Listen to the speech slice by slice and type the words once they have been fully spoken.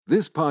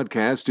This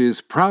podcast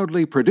is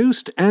proudly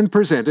produced and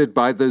presented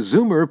by the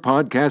Zoomer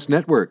Podcast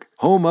Network,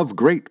 home of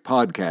great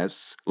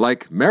podcasts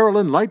like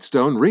Marilyn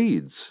Lightstone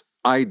Reads,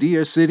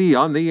 Idea City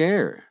on the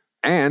Air,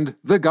 and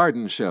The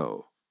Garden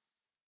Show.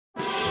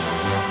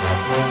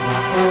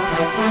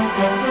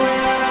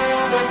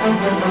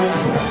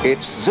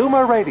 It's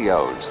Zoomer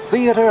Radio's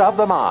Theater of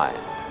the Mind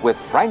with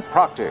Frank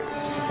Proctor.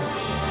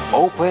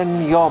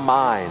 Open your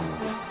mind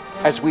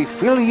as we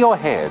fill your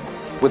head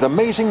with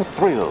amazing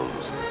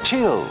thrills,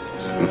 chills,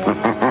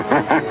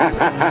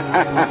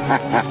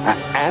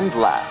 and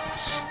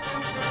laughs.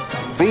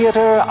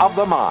 Theater of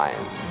the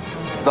Mind.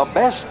 The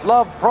best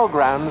love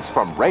programs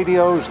from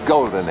radio's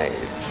golden age.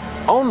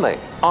 Only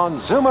on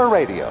Zoomer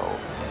Radio.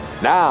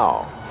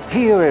 Now,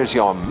 here is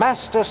your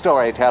master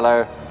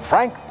storyteller,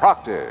 Frank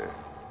Proctor.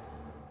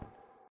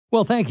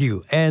 Well, thank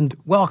you, and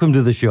welcome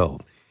to the show.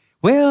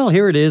 Well,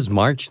 here it is,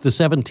 March the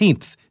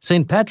 17th,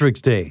 St.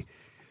 Patrick's Day.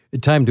 The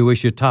time to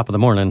wish you top of the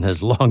morning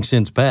has long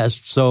since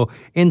passed, so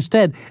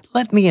instead,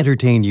 let me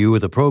entertain you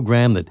with a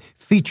program that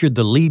featured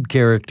the lead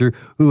character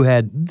who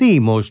had the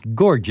most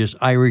gorgeous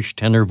Irish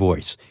tenor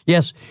voice.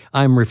 Yes,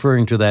 I'm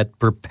referring to that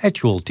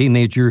perpetual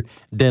teenager,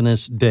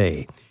 Dennis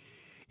Day.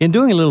 In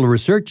doing a little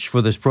research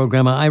for this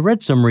program, I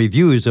read some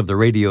reviews of the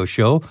radio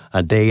show,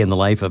 A Day in the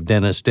Life of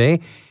Dennis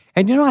Day,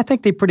 and I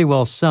think they pretty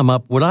well sum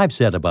up what I've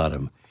said about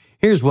him.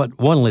 Here's what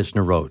one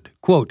listener wrote,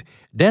 quote,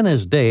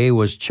 Dennis Day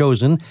was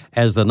chosen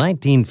as the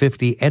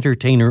 1950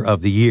 Entertainer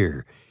of the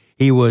Year.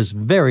 He was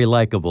very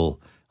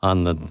likable.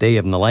 On the day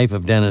in the life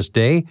of Dennis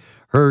Day,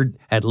 heard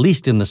at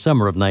least in the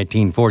summer of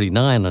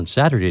 1949 on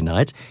Saturday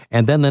nights,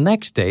 and then the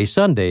next day,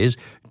 Sundays,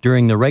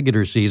 during the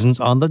regular seasons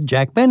on the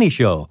Jack Benny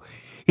Show.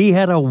 He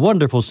had a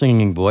wonderful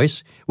singing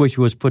voice, which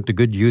was put to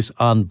good use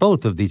on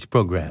both of these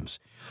programs.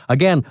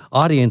 Again,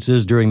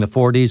 audiences during the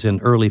 40s and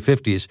early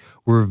 50s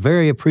were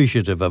very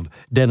appreciative of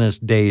Dennis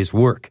Day's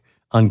work,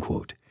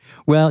 unquote.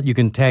 Well, you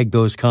can tag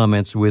those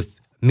comments with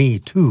me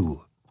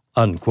too,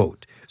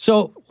 unquote.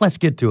 So let's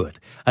get to it.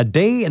 A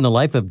Day in the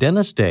Life of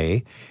Dennis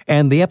Day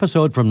and the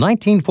episode from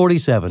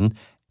 1947,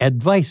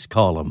 Advice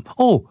Column.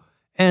 Oh,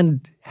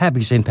 and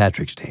Happy St.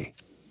 Patrick's Day.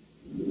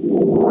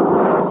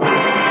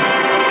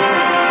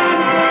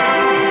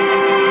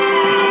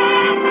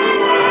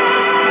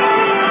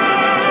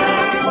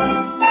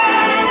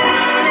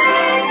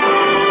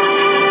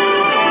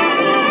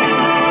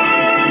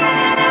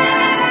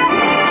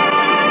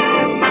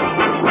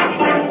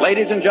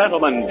 Ladies and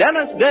gentlemen,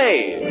 Dennis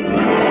Day. Oh,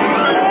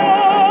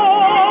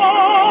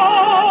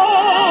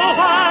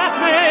 that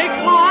makes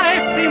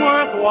life seem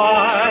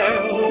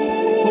worthwhile,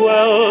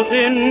 dwells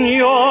in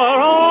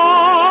your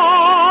eyes,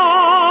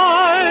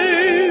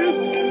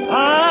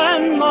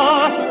 and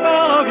the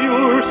spell of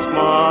your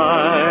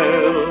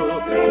smile.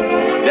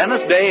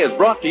 Dennis Day is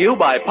brought to you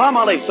by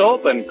Palmolive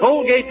Soap and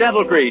Colgate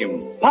Dental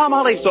Cream.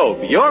 Palmolive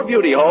Soap, your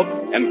beauty hope,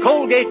 and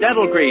Colgate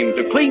Dental Cream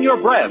to clean your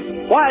breath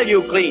while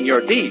you clean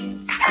your teeth.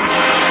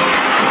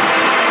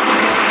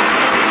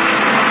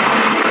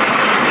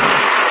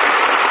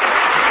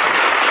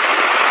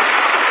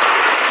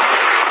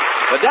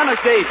 The Dennis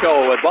Day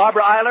Show with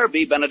Barbara Eiler,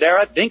 B.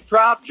 Benaderet, Dink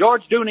Trout,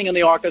 George Dooning in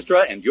the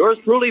orchestra, and yours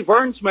truly,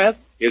 Vern Smith,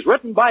 is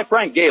written by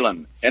Frank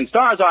Galen and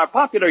stars our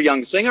popular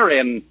young singer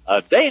in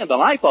A Day in the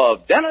Life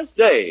of Dennis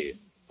Day.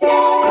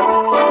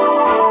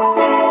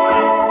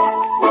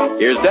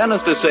 Here's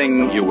Dennis to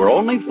sing You Were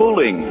Only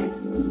Fooling.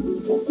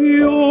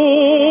 You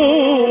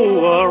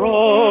were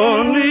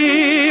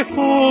only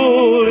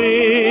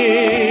fooling,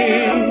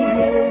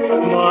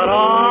 but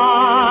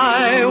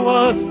I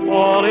was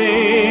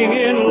falling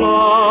in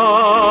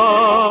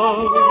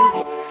love.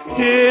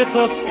 It's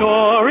a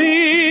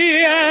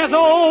story as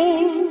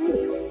old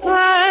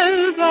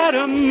as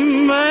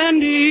Adam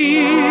and Eve.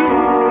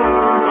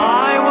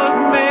 I was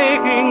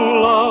making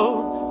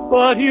love,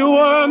 but you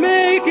were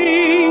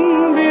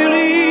making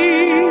believe.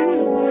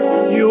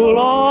 You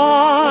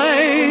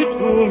lied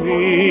to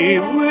me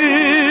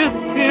with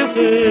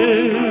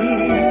kisses.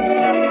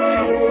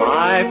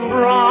 I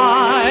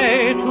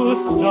tried to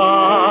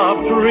stop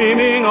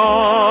dreaming on,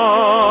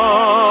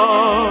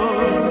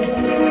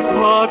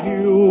 but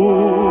you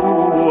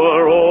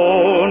were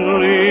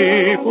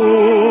only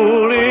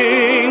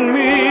fooling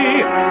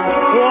me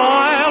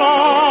while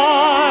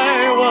I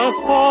was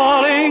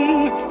falling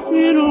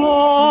in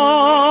love.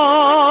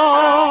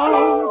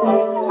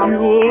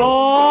 You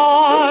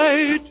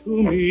lied to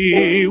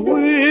me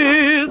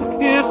with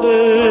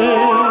kisses.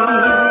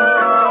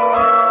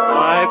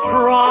 I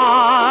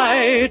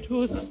tried to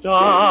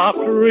stop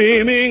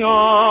dreaming on,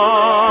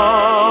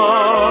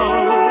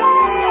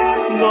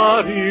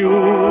 but you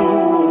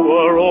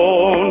were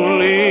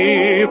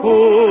only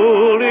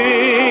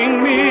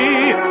fooling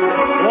me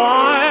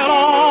while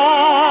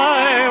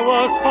I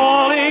was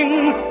falling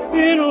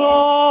in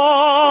love.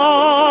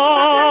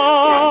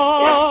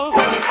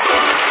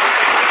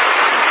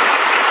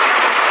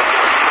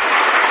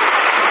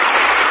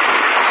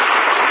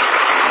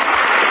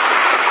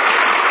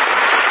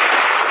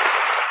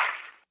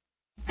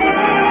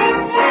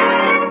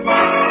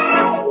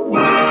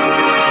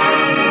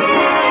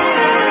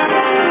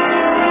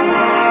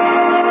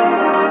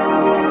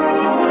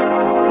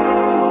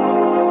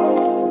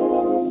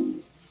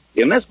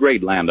 this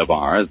great land of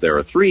ours, there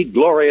are three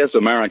glorious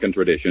American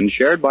traditions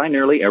shared by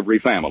nearly every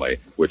family,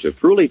 which have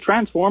truly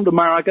transformed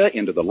America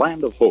into the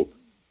land of hope.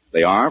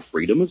 They are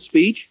freedom of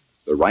speech,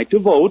 the right to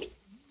vote,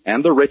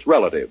 and the rich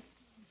relative.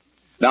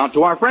 Now,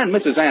 to our friend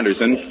Mrs.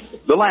 Anderson,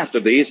 the last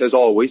of these has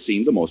always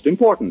seemed the most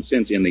important,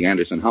 since in the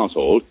Anderson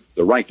household,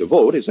 the right to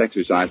vote is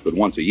exercised but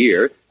once a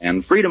year,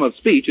 and freedom of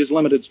speech is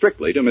limited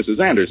strictly to Mrs.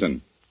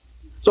 Anderson.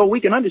 So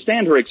we can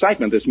understand her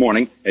excitement this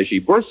morning as she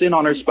bursts in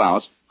on her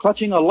spouse,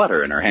 clutching a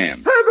letter in her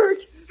hand. Herbert!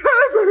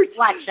 Herbert!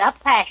 What's up,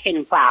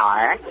 passion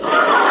flower?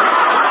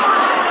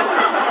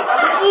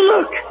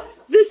 Look,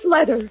 this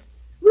letter.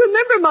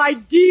 Remember my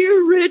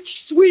dear,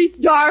 rich,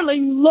 sweet,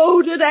 darling,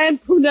 loaded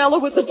Aunt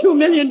Prunella with the $2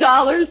 million?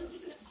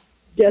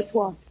 Guess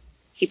what?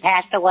 She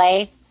passed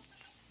away?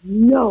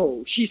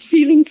 No, she's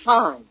feeling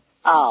fine.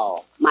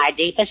 Oh, my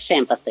deepest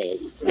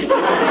sympathies.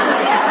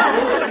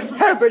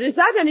 Herbert, is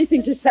that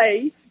anything to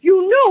say?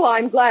 You know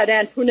I'm glad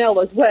Aunt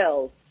Prunella's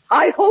well.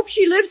 I hope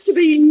she lives to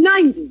be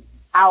 90.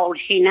 How old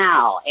is she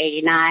now?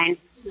 89?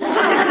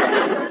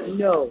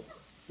 No.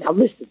 Now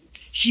listen.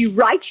 She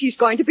writes she's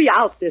going to be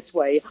out this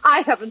way.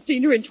 I haven't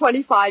seen her in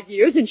 25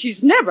 years, and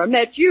she's never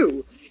met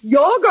you.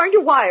 You're going to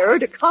wire her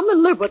to come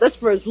and live with us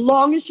for as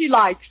long as she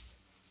likes.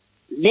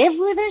 Live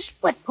with us?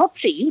 But,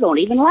 Poopsie, you don't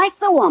even like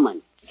the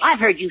woman. I've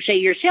heard you say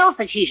yourself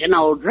that she's an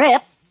old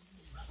drip.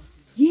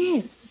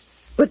 Yes,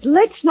 but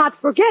let's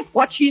not forget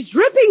what she's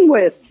dripping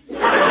with.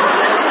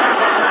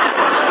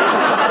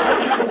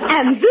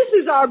 And this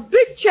is our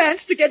big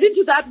chance to get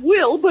into that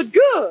will, but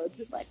good.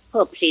 But,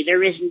 Poopsie,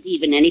 there isn't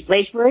even any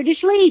place for her to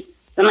sleep,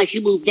 unless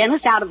you move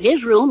Dennis out of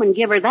his room and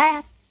give her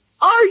that.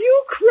 Are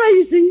you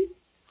crazy?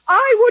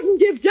 I wouldn't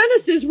give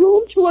Dennis's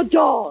room to a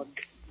dog.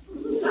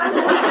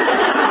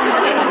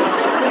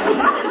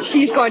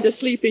 She's going to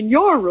sleep in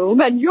your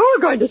room, and you're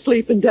going to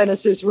sleep in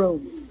Dennis's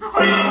room.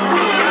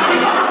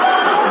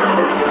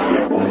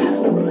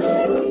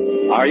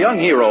 Our young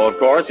hero, of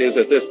course, is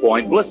at this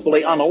point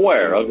blissfully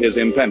unaware of his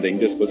impending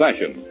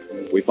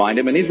dispossession. We find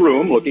him in his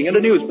room looking at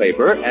a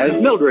newspaper as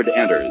Mildred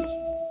enters.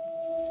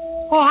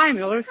 Oh, hi,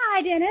 Mildred.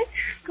 Hi, Dennis.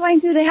 Going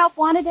through the help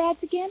wanted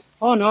ads again?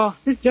 Oh, no.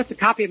 This is just a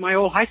copy of my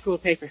old high school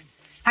paper.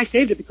 I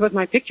saved it because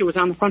my picture was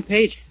on the front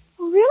page.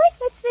 Oh, really?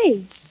 Let's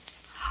see.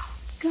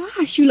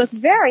 Gosh, you look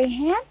very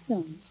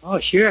handsome. Oh,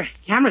 sure.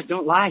 Cameras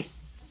don't lie.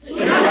 But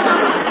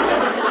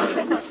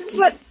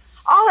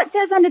all it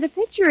says under the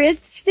picture is,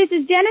 this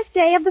is Dennis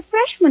Day of the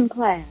freshman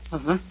class.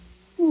 Uh-huh.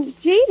 Oh,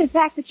 gee, the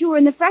fact that you were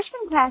in the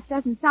freshman class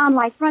doesn't sound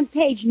like front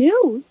page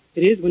news.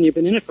 It is when you've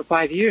been in it for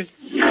 5 years.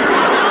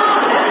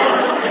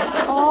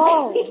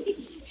 Oh.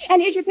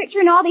 And is your picture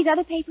in all these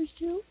other papers,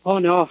 too? Oh,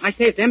 no. I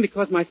saved them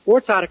because my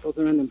sports articles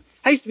are in them.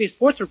 I used to be a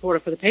sports reporter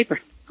for the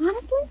paper.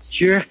 Honestly?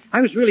 Sure.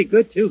 I was really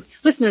good, too.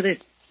 Listen to this.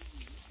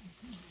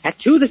 At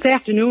 2 this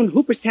afternoon,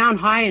 Hooperstown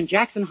High and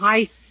Jackson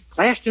High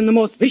clashed in the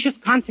most vicious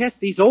contest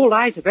these old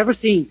eyes have ever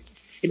seen.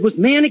 It was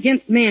man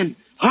against man,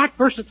 heart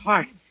versus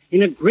heart,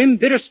 in a grim,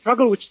 bitter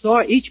struggle which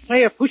saw each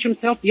player push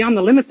himself beyond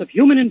the limits of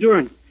human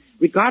endurance,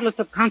 regardless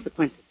of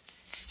consequences.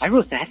 I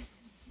wrote that.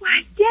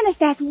 Why, Dennis,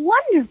 that's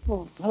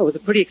wonderful. Well, it was a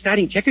pretty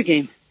exciting checker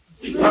game.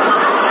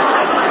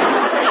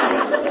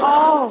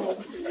 Oh.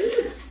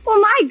 Well,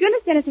 my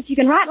goodness, Dennis, if you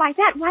can write like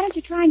that, why don't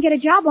you try and get a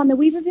job on the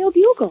Weaverville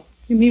Bugle?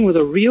 You mean with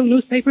a real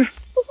newspaper?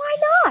 Well, why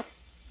not?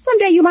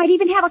 Someday you might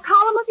even have a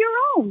column of your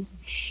own.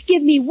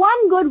 Give me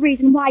one good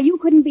reason why you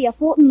couldn't be a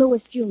Fulton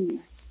Lewis Jr.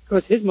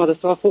 Because his mother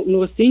saw Fulton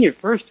Lewis Sr.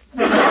 first.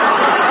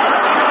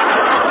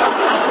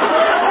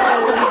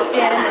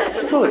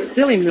 Oh, it's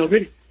silly,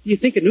 Mildred. Do you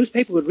think a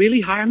newspaper would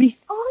really hire me?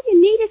 All you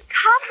need is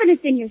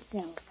confidence in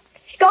yourself.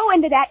 Go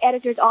into that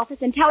editor's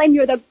office and tell him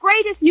you're the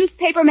greatest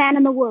newspaper man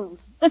in the world.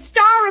 The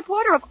star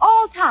reporter of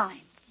all time.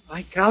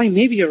 By golly,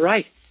 maybe you're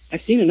right.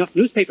 I've seen enough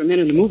newspaper men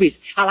in the movies.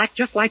 I'll act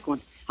just like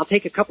one. I'll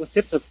take a couple of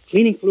sips of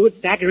cleaning fluid,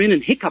 stagger in,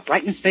 and hiccup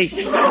right in his face.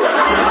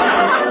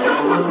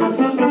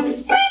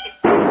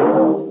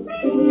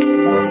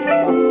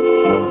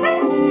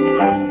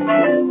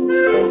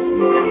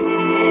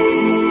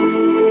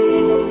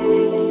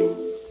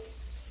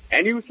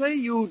 And you say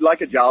you'd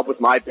like a job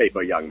with my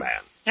paper, young man?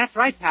 That's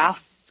right, pal.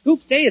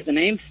 Scoop Day is the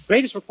name.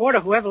 Greatest reporter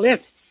who ever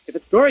lived. If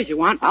it's stories you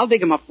want, I'll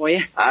dig 'em up for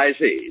you. I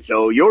see.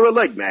 So you're a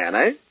leg man,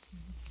 eh?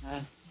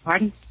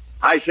 Pardon?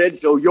 I said,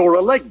 so you're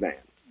a leg man.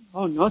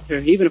 Oh, no, sir.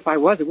 Even if I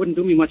was, it wouldn't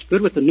do me much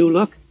good with the new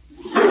look.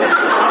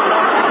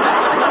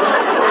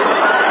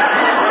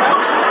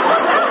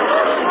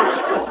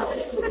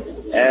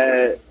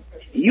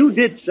 You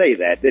did say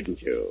that,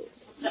 didn't you?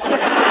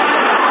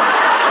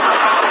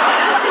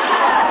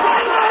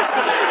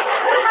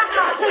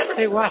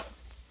 Say what?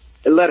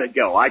 Let it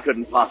go. I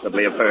couldn't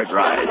possibly have heard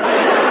right.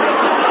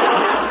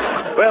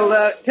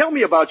 Well, tell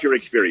me about your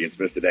experience,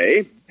 Mr.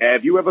 Day.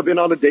 Have you ever been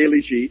on a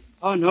daily sheet?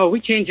 Oh, no. We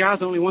change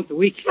ours only once a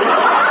week.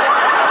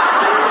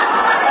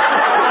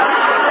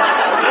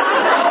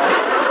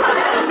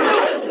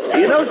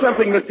 You know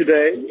something, Mr.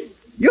 Day?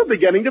 You're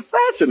beginning to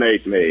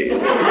fascinate me.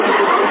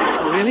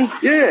 Really?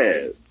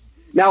 Yes.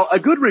 Now, a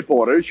good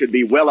reporter should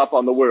be well up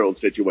on the world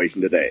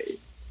situation today.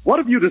 What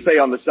have you to say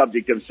on the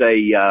subject of,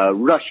 say,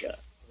 Russia?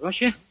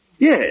 Russia?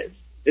 Yes.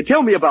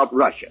 Tell me about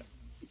Russia.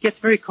 It gets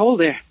very cold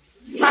there.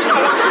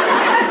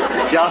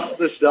 Just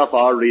the stuff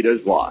our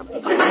readers want.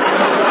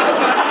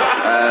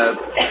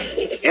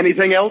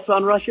 Anything else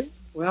on Russia?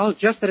 Well,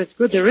 just that it's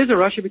good there is a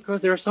Russia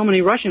because there are so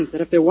many Russians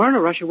that if there weren't a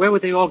Russia, where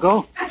would they all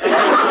go?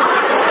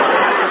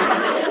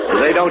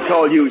 They don't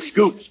call you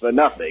Scoops for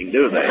nothing,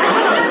 do they?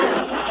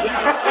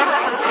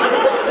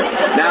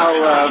 Now,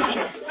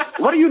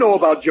 what do you know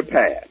about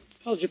Japan?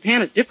 Well,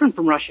 Japan is different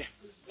from Russia.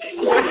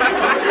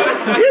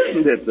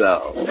 Isn't it,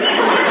 though?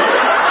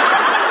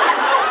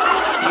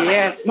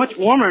 Yeah, it's much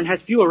warmer and has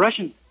fewer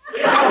Russians.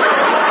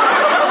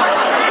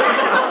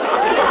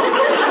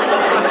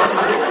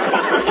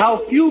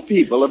 How few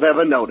people have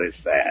ever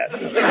noticed that.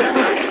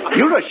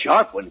 You're a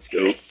sharp one,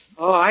 Scoops.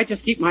 Oh, I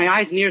just keep my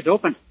eyes and ears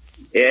open.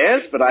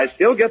 Yes, but I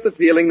still get the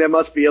feeling there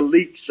must be a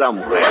leak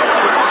somewhere.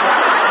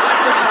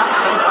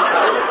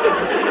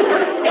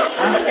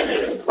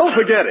 Oh,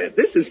 forget it.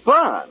 This is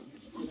fun.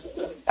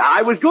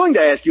 I was going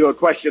to ask you a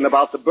question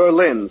about the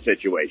Berlin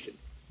situation,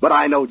 but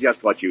I know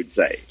just what you'd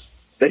say.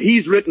 That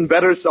he's written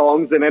better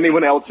songs than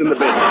anyone else in the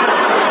business.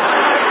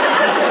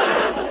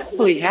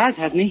 Well, he has,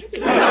 hasn't he?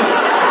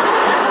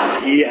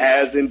 He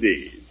has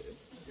indeed.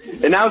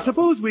 And now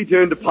suppose we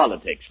turn to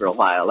politics for a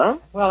while, huh?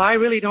 Well, I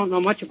really don't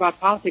know much about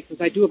politics as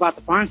I do about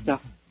the farm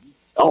stuff.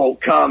 Oh,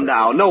 come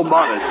now. No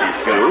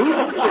modesty,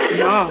 Scoop.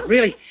 No,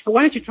 really.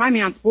 Why don't you try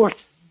me on sports?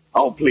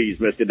 Oh, please,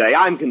 Mr. Day.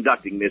 I'm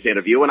conducting this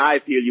interview, and I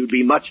feel you'd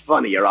be much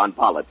funnier on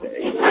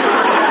politics.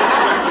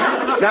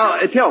 Now,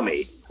 tell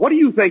me, what do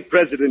you think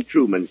President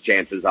Truman's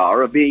chances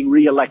are of being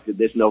reelected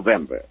this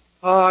November?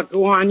 Oh,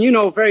 go on. You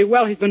know very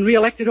well he's been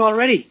reelected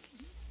already.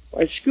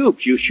 Why,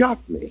 Scoops, you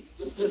shocked me.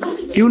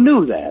 You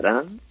knew that,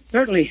 huh?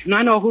 Certainly. And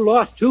I know who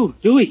lost, too.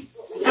 Dewey.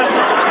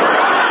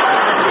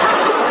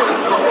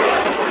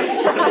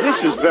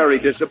 This is very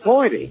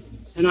disappointing.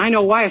 And I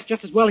know why. It's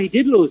just as well he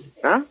did lose.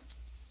 Huh?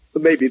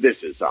 But maybe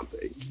this is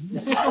something.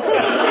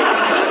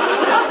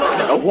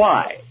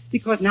 Why?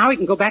 Because now he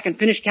can go back and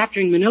finish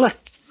capturing Manila.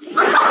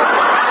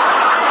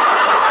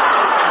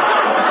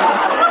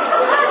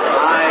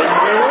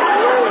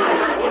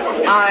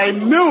 I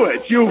knew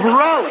it. You've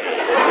rallied.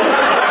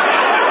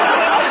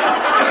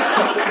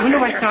 When do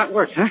I start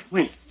work, huh?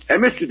 When?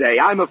 Mr. Day,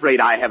 I'm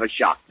afraid I have a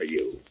shock for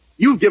you.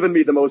 You've given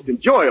me the most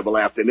enjoyable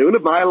afternoon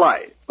of my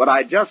life, but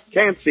I just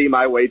can't see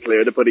my way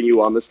clear to putting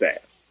you on the staff.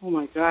 Oh,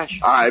 my gosh.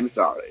 I'm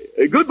sorry.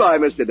 Goodbye,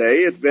 Mr. Day.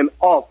 It's been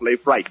awfully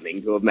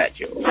frightening to have met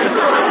you.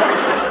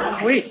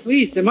 Wait,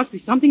 please. There must be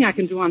something I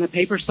can do on the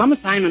paper, some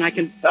assignment I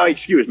can... Oh,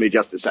 excuse me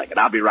just a second.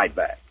 I'll be right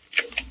back.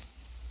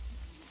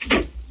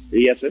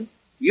 Yes, sir?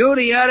 You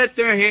the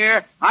editor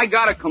here? I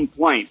got a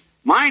complaint.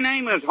 My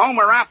name is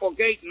Homer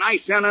Applegate, and I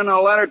sent in a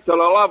letter to the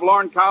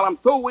Lovelorn column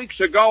 2 weeks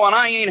ago, and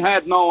I ain't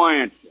had no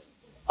answer.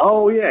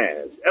 Oh,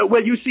 yes.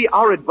 Well, you see,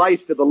 our advice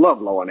to the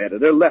Lovelorn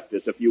editor left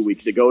us a few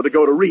weeks ago to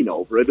go to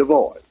Reno for a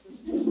divorce.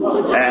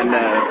 And,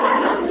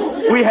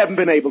 we haven't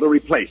been able to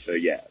replace her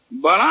yet.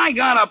 But I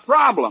got a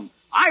problem.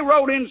 I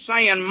wrote in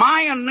saying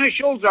my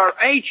initials are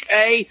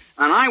H.A.,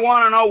 and I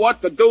want to know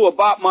what to do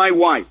about my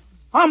wife.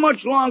 How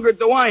much longer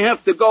do I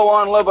have to go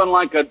on living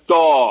like a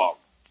dog?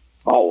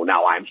 Oh,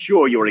 now, I'm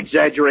sure you're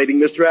exaggerating,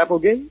 Mr.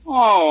 Applegate.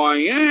 Oh,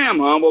 I am,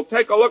 huh? Well,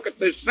 take a look at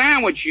this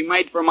sandwich she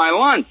made for my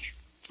lunch.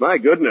 My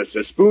goodness,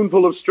 a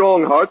spoonful of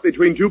strong heart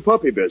between two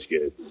puppy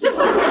biscuits. Yeah,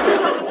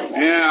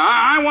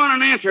 I want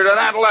an answer to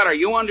that letter.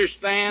 You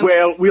understand?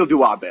 Well, we'll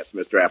do our best,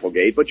 Mr.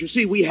 Applegate, but you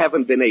see, we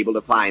haven't been able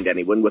to find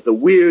anyone with the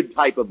weird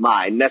type of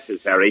mind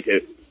necessary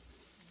to...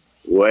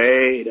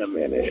 Wait a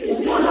minute.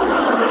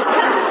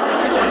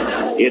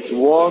 It's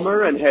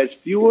warmer and has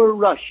fewer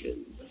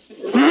Russians.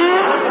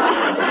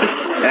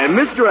 And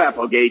Mr.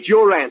 Applegate,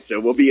 your answer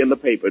will be in the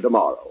paper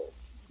tomorrow.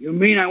 You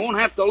mean I won't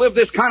have to live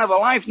this kind of a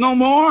life no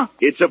more?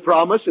 It's a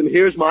promise, and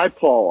here's my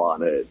paw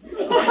on it.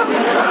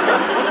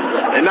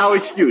 And now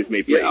excuse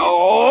me, please. Yeah,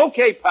 oh,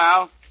 okay,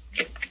 pal.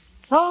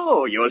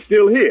 Oh, you're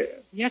still here.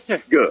 Yes,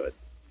 sir. Good.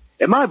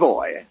 And my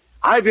boy,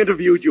 I've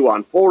interviewed you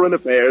on foreign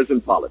affairs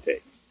and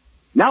politics.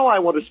 Now I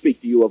want to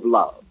speak to you of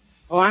love.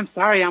 Oh, I'm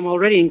sorry. I'm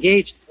already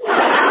engaged.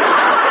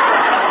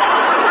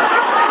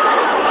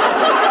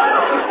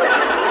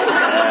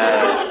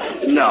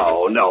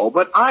 No,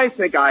 but I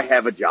think I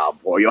have a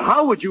job for you.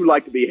 How would you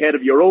like to be head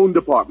of your own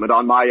department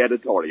on my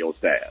editorial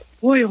staff?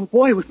 Boy, oh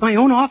boy, with my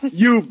own office?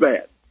 You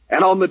bet.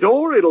 And on the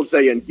door, it'll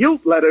say in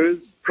gilt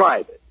letters,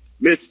 private,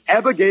 Miss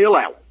Abigail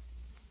Allen.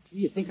 Do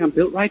you think I'm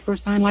built right for a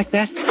sign like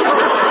that?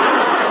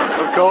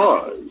 Of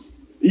course.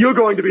 You're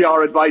going to be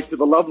our advice to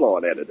the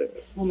Lovelorn editor.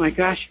 Oh, my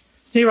gosh.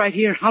 Stay right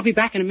here. I'll be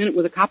back in a minute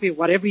with a copy of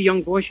what every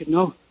young boy should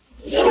know.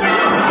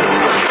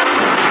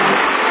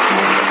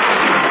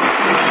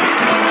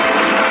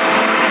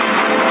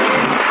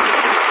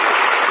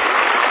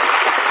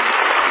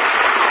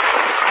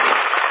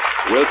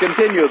 We'll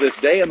continue this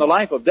day in the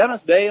life of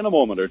Dennis Day in a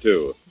moment or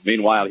two.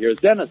 Meanwhile, here's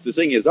Dennis to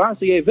sing his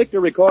RCA Victor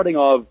recording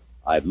of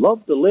I'd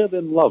Love to Live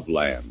in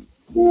Loveland.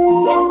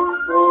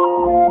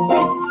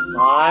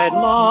 I'd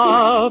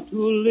love to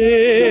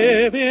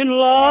live in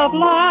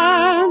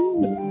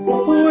Loveland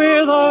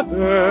with a a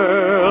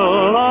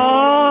girl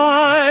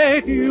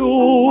like you.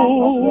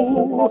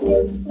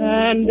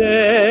 And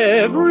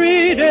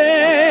every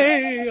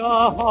day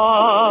a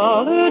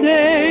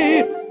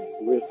holiday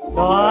with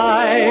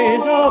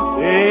skies of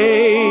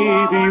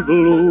baby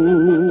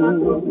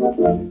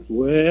blue,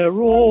 where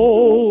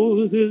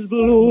roses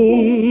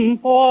bloom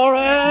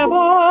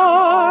forever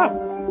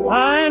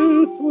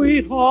and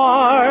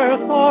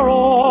sweethearts are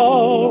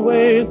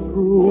always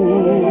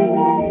true.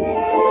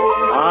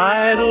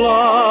 I'd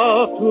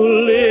love to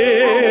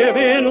live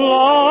in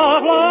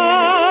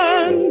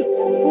Loveland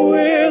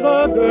with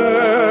a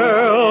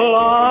girl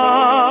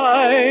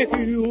like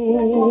you,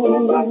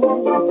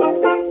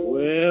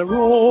 where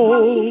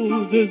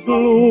roses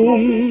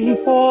bloom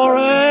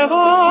forever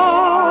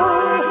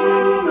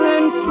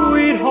and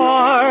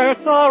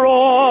sweethearts are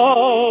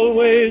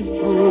always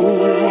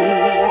true.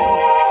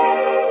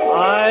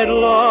 I'd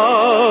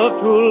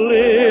love to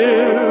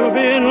live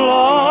in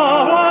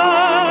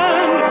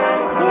Loveland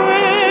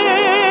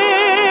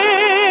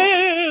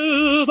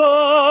with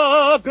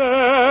a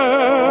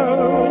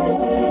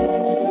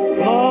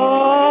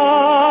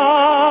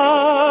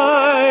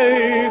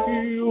girl like you.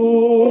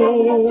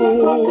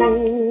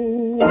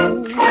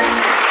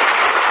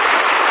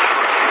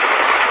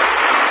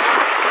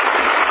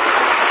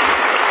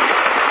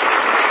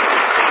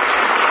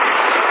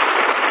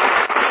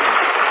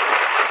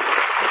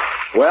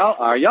 Well,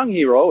 our young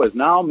hero is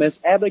now Miss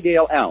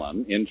Abigail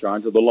Allen, in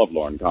charge of the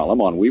Lovelorn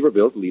column on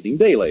Weaverville's leading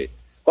daily.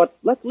 But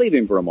let's leave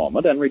him for a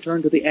moment and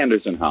return to the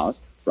Anderson house,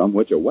 from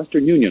which a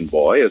Western Union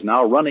boy is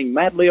now running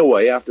madly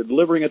away after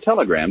delivering a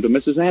telegram to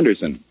Mrs.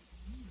 Anderson.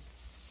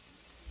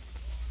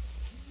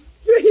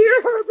 You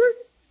hear, Herbert?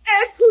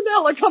 Aunt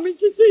Prunella coming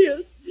to see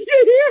us.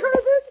 You hear,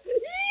 Herbert?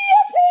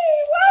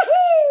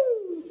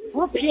 Yippee!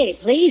 Woohoo! Poopsie,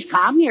 please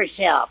calm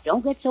yourself.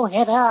 Don't get so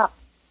head up.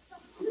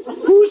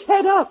 Who's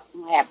head up?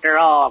 After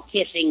all,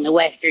 kissing the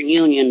Western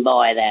Union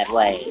boy that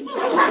way.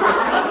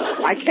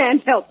 I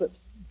can't help it.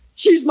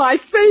 She's my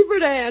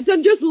favorite aunt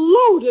and just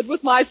loaded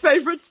with my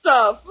favorite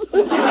stuff.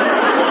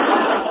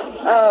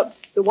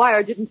 The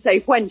wire didn't say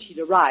when she'd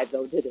arrive,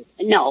 though, did it?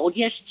 No,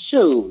 just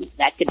soon.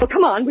 That could... Well,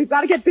 come on. We've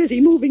got to get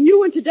busy moving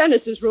you into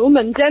Dennis's room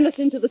and Dennis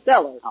into the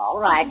cellar. All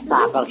right,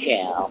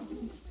 Cockleshell.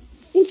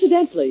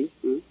 Incidentally,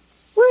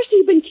 where's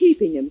he been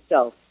keeping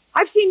himself?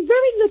 I've seen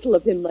very little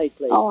of him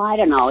lately. Oh, I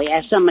don't know. He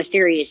has some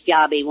mysterious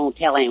job he won't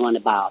tell anyone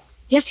about.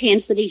 Just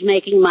hints that he's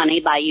making money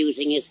by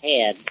using his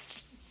head.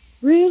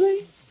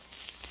 Really?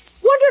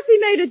 Wonder if he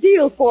made a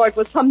deal for it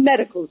with some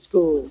medical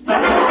school.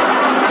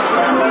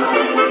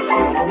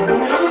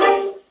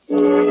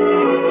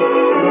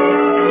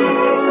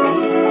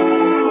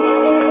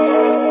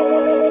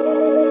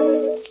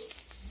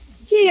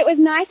 Gee, it was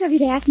nice of you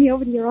to ask me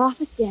over to your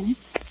office, Dennis.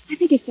 I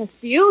think it's just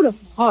beautiful.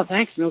 Oh,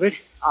 thanks, Mildred.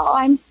 Oh,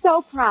 I'm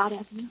so proud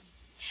of you.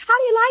 How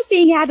do you like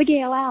being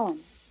Abigail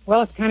Allen?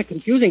 Well, it's kind of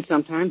confusing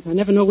sometimes. I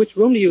never know which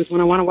room to use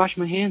when I want to wash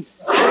my hands.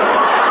 Oh,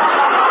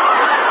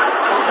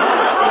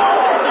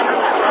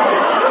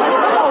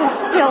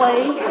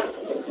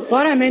 silly.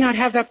 But I may not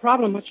have that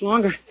problem much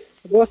longer.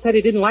 The boss said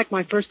he didn't like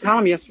my first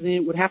column yesterday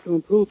and it would have to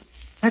improve.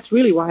 That's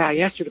really why I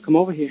asked you to come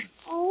over here.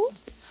 Oh?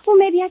 Well,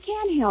 maybe I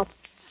can help.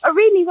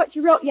 Read me what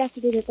you wrote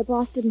yesterday that the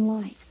boss didn't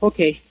like.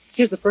 Okay,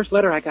 here's the first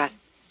letter I got.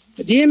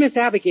 Dear Miss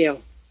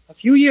Abigail, a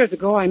few years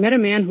ago I met a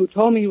man who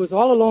told me he was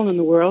all alone in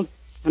the world,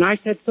 and I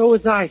said so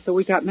was I, so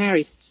we got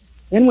married.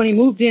 Then when he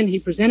moved in, he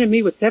presented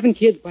me with 7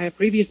 kids by a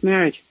previous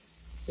marriage.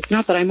 It's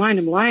not that I mind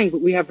him lying,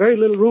 but we have very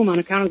little room on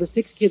account of the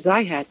 6 kids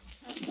I had.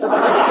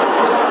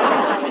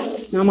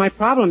 Now my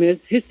problem is,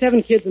 his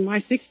 7 kids and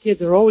my 6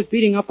 kids are always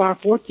beating up our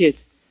 4 kids.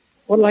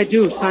 What'll I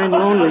do? Sign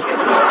Lonely.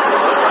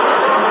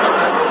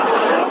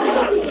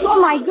 Oh,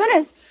 my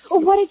goodness.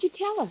 Well, what did you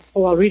tell her?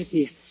 Oh, I'll read it to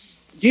you.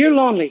 Dear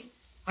Lonely,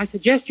 I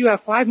suggest you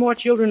have 5 more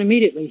children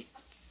immediately.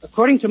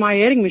 According to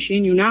my adding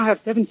machine, you now have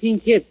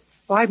 17 kids.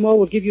 5 more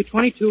will give you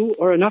 22,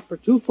 or enough for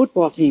 2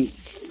 football teams,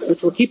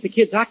 which will keep the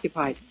kids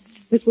occupied.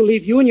 This will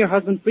leave you and your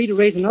husband free to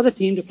raise another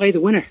team to play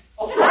the winner.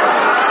 That's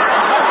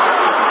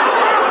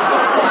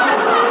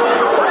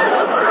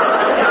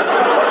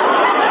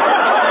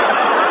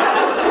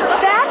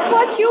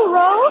what you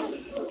wrote?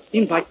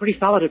 Seems like pretty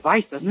solid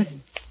advice, doesn't it?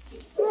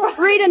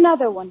 Read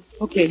another one.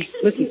 Okay,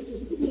 listen.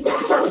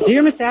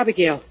 Dear Miss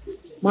Abigail,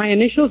 my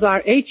initials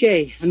are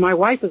H.A., and my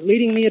wife is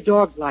leading me a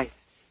dog's life.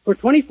 For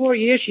 24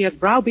 years, she has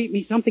browbeat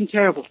me something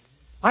terrible.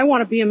 I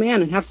want to be a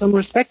man and have some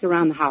respect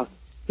around the house.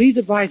 Please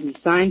advise me.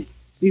 Signed,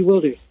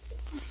 Bewildered.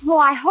 Oh,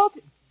 I hope...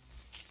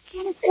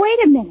 Dennis,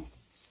 wait a minute.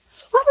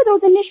 What were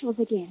those initials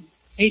again?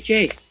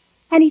 H.A.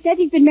 And he says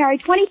he's been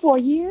married 24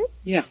 years?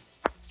 Yeah.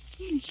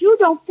 Dennis, you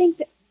don't think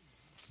that...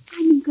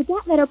 I mean, could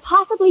that letter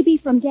possibly be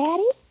from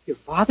Daddy? Your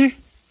father?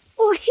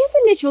 Oh, his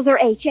initials are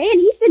H.A.,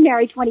 and he's been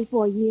married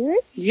 24 years.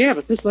 Yeah,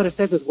 but this letter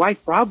says his wife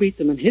browbeats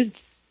him, and his...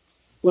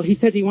 Well, he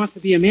says he wants to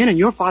be a man, and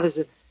your father's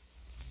a...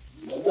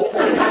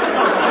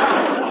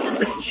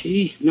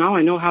 Gee, now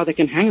I know how they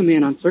can hang a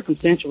man on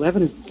circumstantial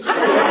evidence.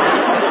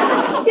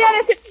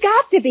 Dennis, it's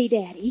got to be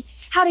Daddy.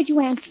 How did you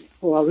answer it?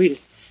 Oh, I'll read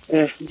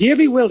it. Dear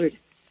Bewildered,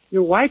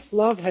 Your wife's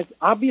love has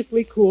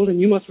obviously cooled, and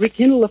you must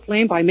rekindle the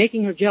flame by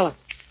making her jealous.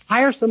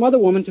 Hire some other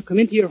woman to come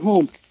into your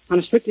home, on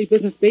a strictly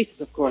business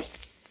basis, of course.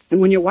 And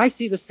when your wife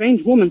sees a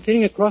strange woman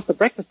sitting across the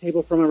breakfast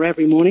table from her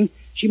every morning,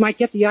 she might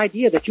get the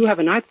idea that you have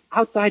an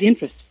outside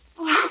interest.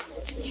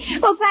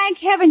 Well, thank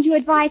heavens you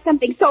advised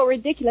something so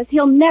ridiculous.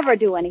 He'll never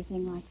do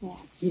anything like that.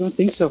 You don't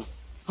think so?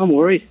 I'm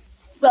worried.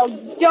 Well,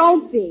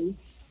 don't be.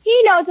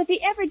 He knows if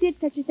he ever did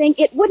such a thing,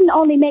 it wouldn't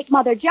only make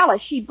Mother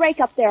jealous, she'd break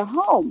up their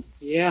home.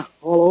 Yeah,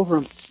 all over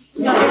him.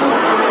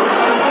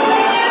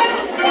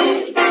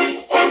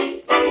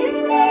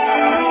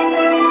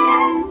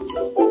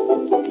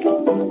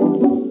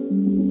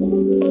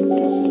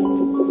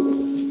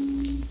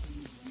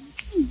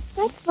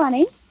 That's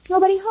funny.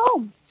 Nobody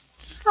home.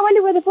 I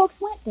wonder where the folks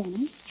went,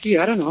 Dennis. Gee,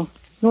 I don't know.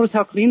 Notice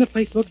how clean the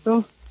place looks,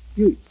 though?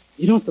 You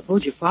don't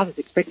suppose your father's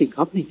expecting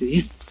company, do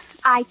you?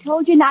 I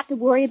told you not to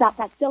worry about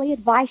that silly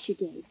advice you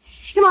gave.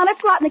 Come on,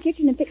 let's go out in the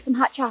kitchen and fix some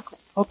hot chocolate.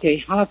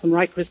 Okay, I'll have some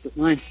rye crisp with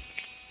mine.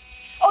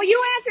 Oh,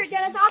 you answer it,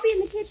 Dennis. I'll be in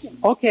the kitchen.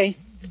 Okay.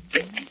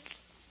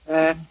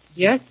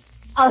 Yes?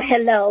 Oh,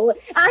 hello.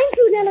 I'm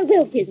Prunella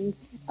Wilkins.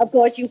 Of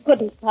course, you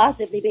couldn't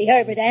possibly be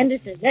Herbert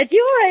Anderson at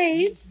your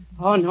age.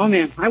 Oh, no,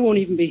 ma'am. I won't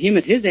even be him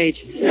at his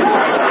age.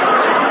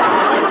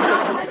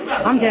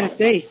 I'm Dennis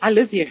Day. I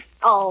live here.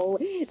 Oh,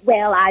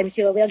 well, I'm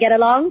sure we'll get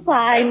along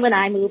fine when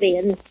I move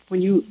in.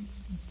 When you're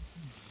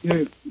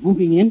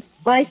moving in?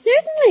 Why,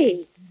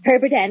 certainly.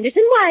 Herbert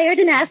Anderson wired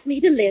and asked me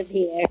to live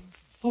here.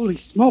 Holy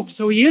smoke,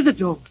 so he is a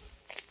dope.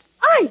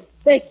 I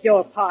beg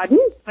your pardon?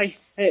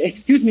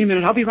 Excuse me a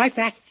minute. I'll be right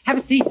back. Have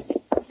a seat.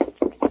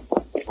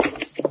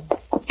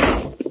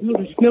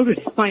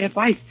 Mildred, my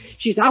advice.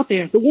 She's out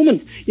there, the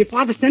woman. Your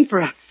father sent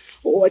for her.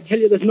 Oh, I tell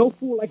you, there's no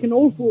fool like an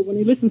old fool when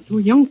he listens to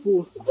a young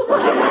fool.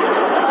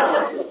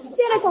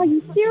 Dennis, are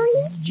you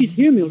serious? She's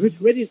here, Mildred,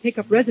 ready to take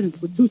up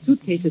residence with 2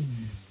 suitcases.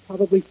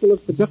 Probably full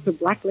of seductive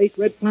black lace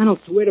red flannels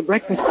to wear to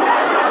breakfast.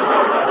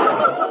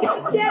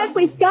 Dennis,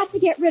 we've got to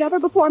get rid of her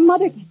before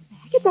Mother gets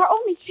back. It's our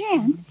only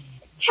chance.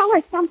 Tell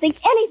her something,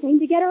 anything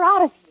to get her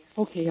out of here.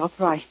 Okay, I'll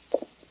try.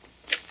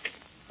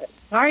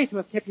 Sorry to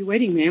have kept you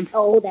waiting, ma'am.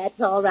 Oh,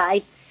 that's all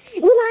right.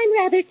 Well, I'm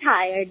rather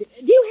tired.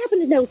 Do you happen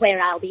to know where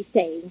I'll be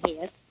staying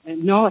here?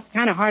 No, it's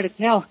kind of hard to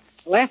tell.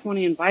 The last one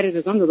he invited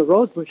is under the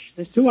rose bush.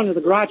 There's 2 under the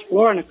garage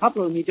floor, and a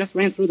couple of them he just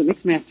ran through the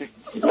mixmaster.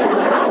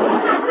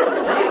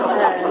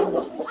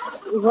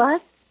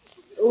 What?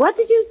 What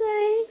did you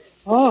say?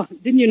 Oh,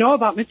 didn't you know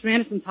about Mr.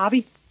 Anderson's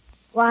hobby?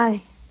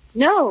 Why,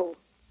 no.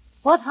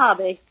 What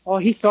hobby? Oh,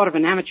 he's sort of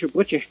an amateur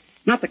butcher.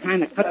 Not the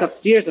kind that cuts up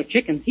steers or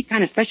chickens. He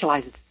kind of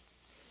specializes.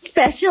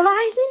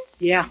 Specializes?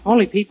 Yeah,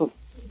 only people.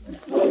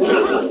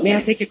 May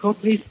I take your coat,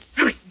 please?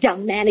 Oh,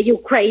 young man, are you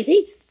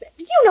crazy?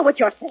 Do you know what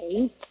you're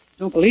saying?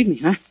 Don't believe me,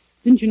 huh?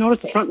 Didn't you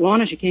notice the front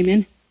lawn as you came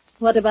in?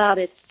 What about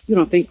it? You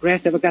don't think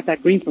grass ever got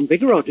that green from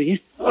Bigelow, do you?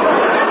 May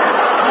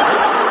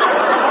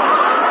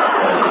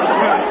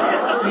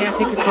I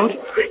take your coat?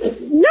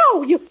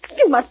 No, you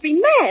must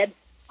be mad.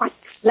 Why,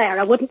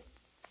 Clara wouldn't.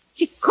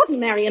 She couldn't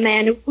marry a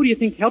man who... Who do you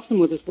think helps him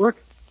with his work?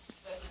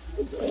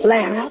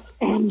 Clara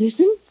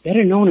Anderson?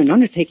 Better known in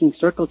undertaking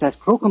circles as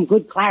Crocombe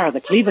Good Clara, the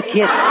Cleaver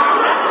Kid.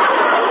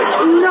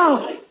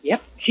 No.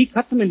 Yep, she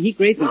cuts them and he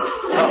grades them.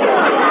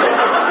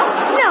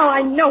 Now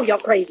I know you're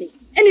crazy.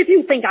 And if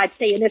you think I'd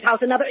stay in this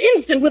house another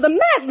instant with a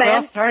madman...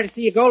 Well, sorry to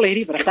see you go,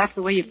 lady, but if that's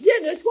the way you...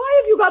 Dennis,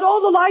 why have you got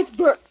all the lights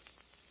burnt?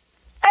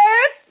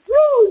 Aunt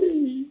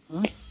Prudy!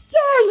 Huh?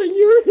 Darling,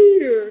 you're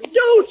here.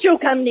 Don't you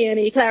come near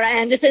me, Clara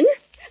Anderson.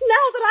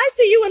 Now that I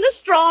see you in a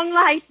strong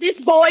light, this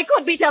boy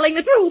could be telling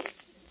the truth.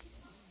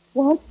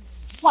 What?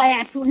 Why,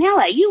 Aunt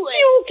Prunella, you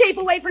keep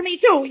away from me,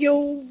 too,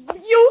 you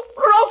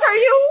croaker,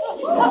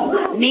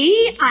 you!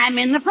 Me? I'm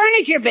in the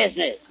furniture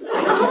business.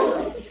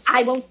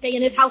 I won't stay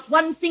in this house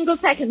one single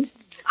second.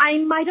 I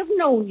might have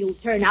known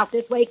you'd turn out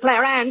this way,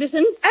 Clara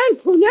Anderson.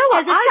 Aunt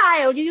Prunella, As a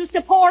child, you used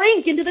to pour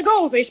ink into the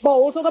goldfish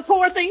bowl so the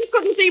poor things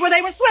couldn't see where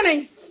they were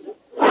swimming.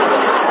 But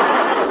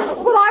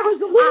I was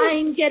the little...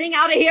 I'm getting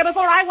out of here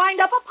before I wind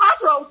up a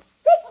pot roast.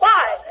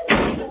 Goodbye.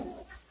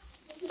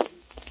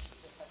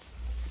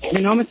 You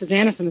know, Mrs.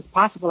 Anderson, it's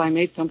possible I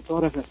made some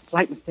sort of a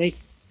slight mistake.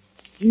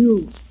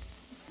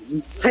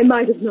 I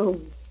might have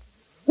known.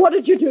 What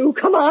did you do?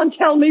 Come on,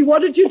 tell me,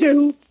 what did you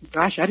do?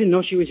 Gosh, I didn't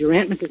know she was your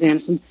aunt, Mrs.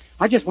 Anderson.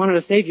 I just wanted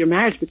to save your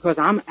marriage because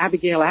I'm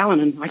Abigail Allen,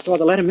 and I saw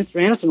the letter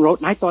Mr. Anderson wrote,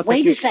 and I thought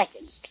Wait a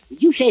second.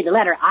 Did you say the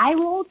letter I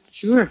wrote?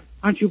 Sure.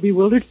 Aren't you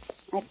bewildered?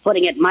 That's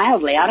putting it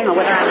mildly. I don't know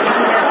whether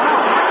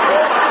I'm...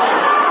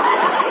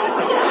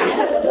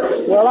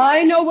 Well,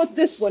 I know what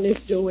this one is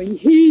doing.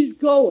 He's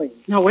going.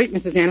 Now, wait,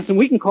 Mrs. Anderson.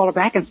 We can call her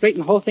back and straighten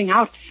the whole thing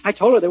out. I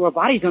told her there were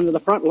bodies under the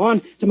front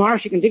lawn. Tomorrow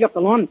she can dig up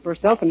the lawn for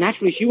herself, and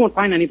naturally she won't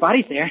find any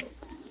bodies there.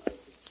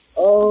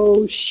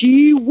 Oh,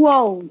 she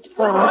won't,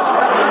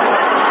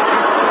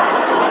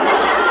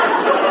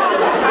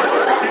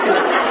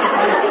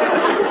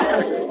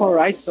 All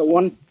right, so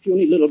one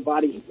puny little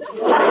body.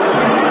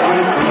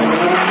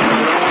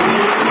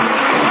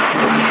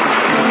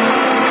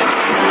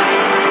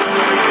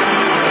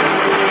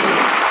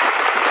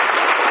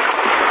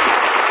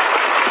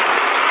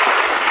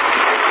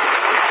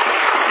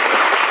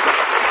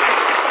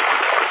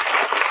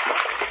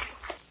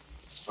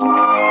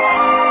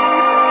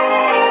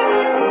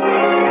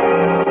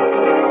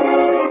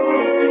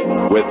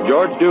 With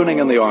George Dooning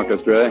in the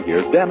orchestra,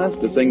 here's Dennis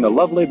to sing the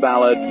lovely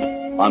ballad,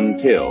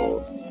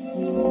 Until.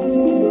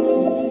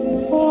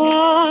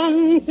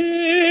 Until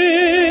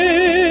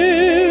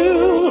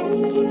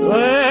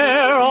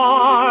there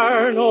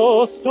are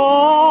no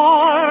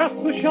stars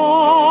to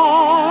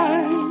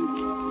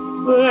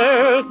shine,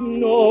 there's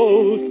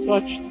no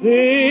such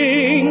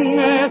thing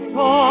as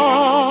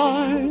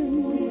time.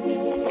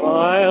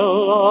 I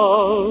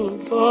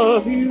love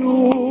of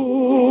you.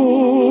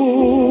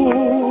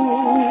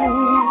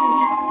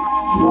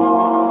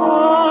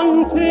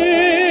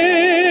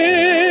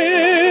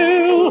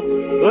 Until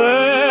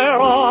there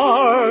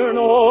are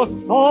no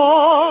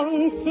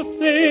songs to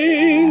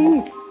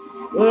sing,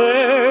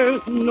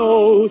 there's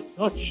no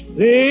such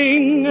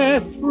thing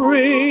as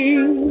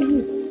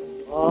spring.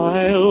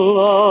 I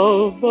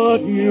love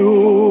but you.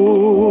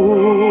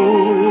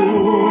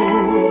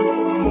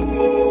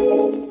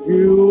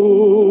 You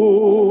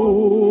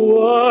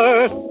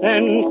were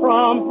sent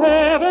from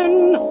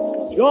heaven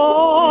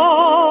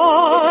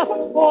just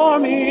for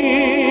me.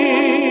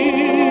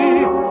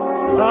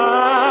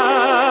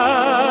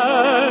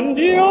 And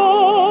you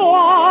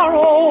are,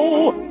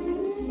 oh,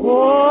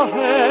 so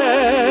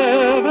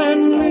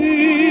heavenly.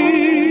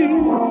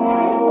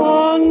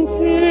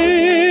 Until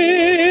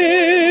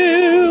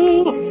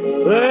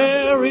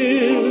there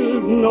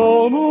is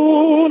no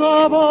moon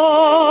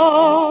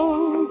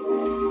above,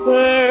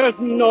 there's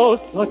no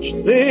such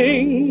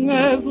thing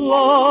as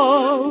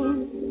love.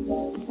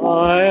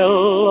 I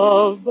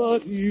love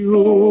but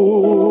you.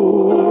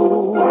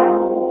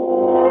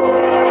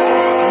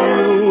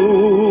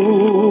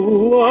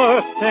 You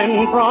were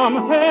sent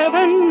from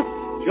heaven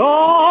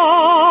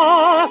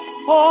just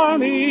for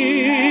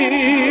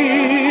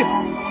me.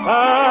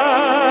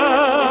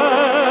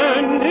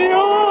 And you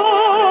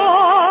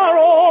are,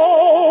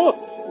 oh,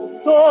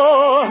 so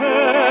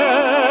heavenly.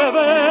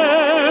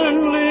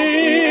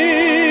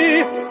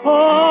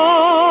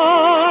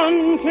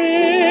 Until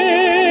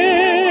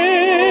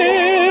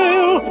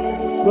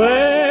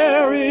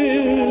there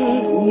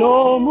is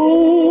no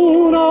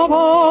moon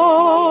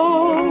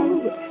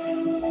above,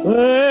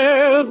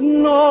 there's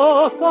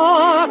no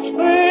such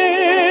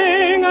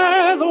thing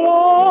as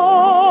love.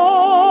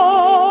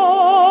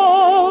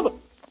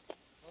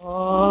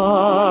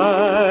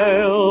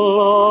 I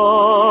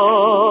love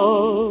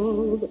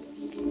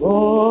but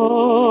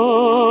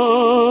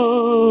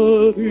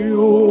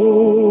you.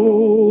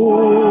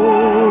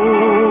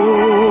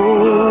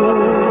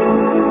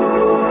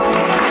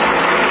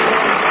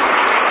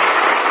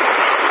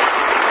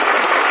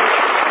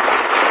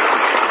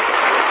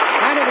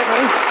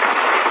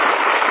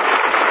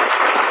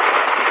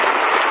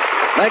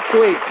 Next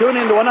week, tune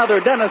in to another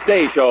Dennis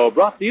Day Show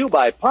brought to you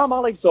by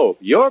Palmolive Soap,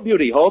 your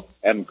beauty hope,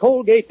 and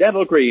Colgate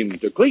Dental Cream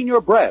to clean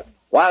your breath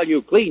while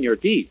you clean your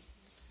teeth.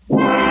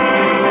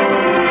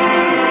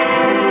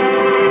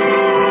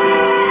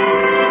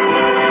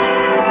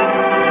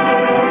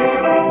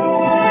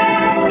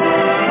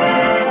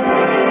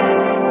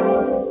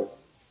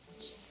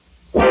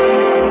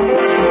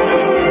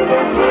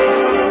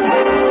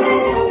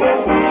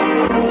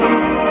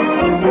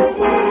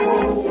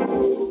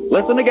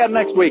 Listen again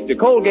next week to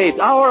Colgate's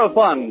Hour of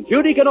Fun,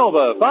 Judy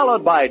Canova,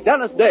 followed by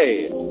Dennis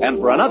Day. And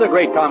for another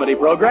great comedy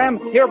program,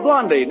 hear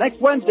Blondie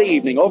next Wednesday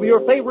evening over your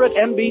favorite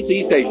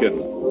NBC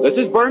station. This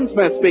is Vern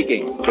Smith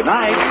speaking. Good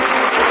night.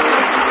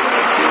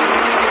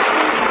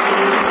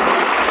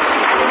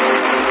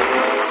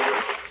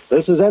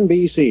 This is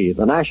NBC,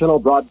 the National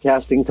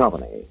Broadcasting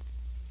Company.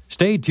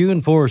 Stay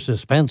tuned for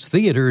Suspense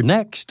Theater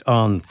next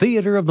on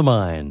Theater of the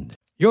Mind.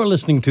 You're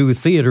listening to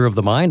Theater of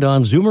the Mind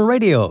on Zoomer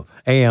Radio,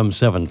 AM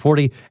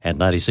 740 and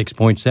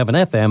 96.7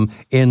 FM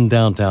in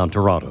downtown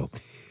Toronto.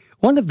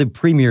 One of the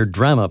premier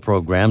drama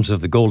programs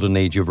of the golden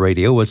age of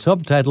radio was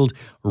subtitled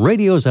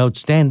Radio's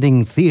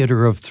Outstanding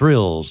Theater of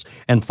Thrills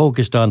and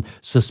focused on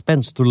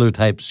suspense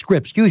thriller-type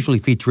scripts, usually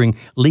featuring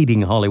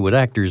leading Hollywood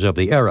actors of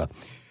the era.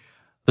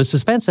 The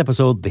suspense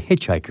episode, The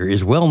Hitchhiker,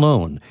 is well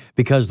known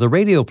because the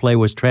radio play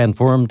was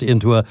transformed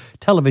into a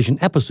television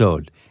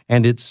episode,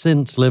 and it's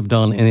since lived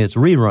on in its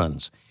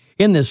reruns.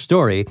 In this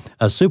story,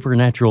 a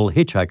supernatural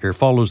hitchhiker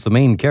follows the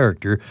main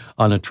character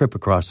on a trip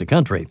across the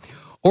country.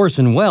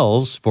 Orson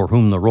Welles, for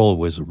whom the role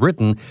was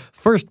written,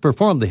 first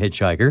performed The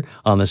Hitchhiker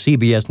on the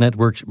CBS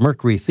network's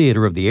Mercury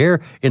Theater of the Air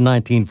in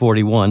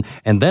 1941,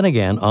 and then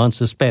again on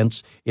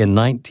Suspense in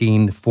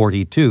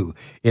 1942.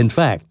 In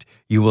fact,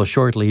 you will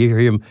shortly hear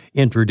him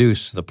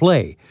introduce the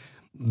play.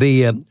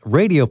 The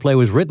radio play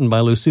was written by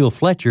Lucille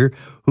Fletcher,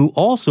 who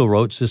also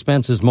wrote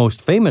Suspense's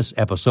most famous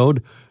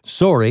episode,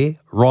 Sorry,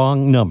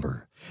 Wrong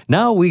Number.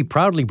 Now we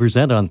proudly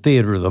present on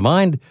Theater of the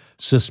Mind,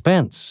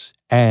 Suspense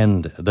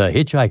and The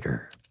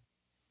Hitchhiker.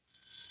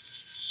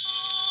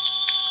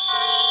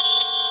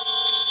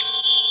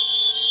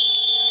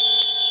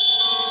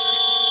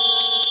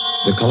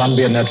 The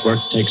Columbia Network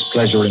takes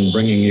pleasure in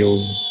bringing you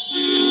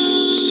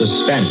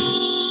Suspense.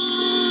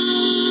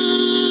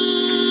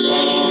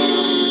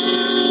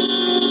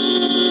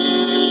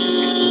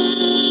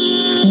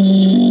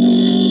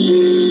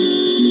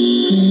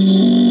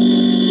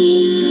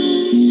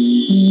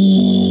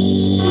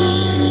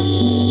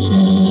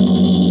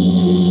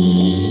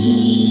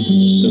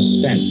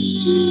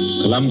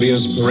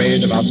 Columbia's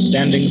parade of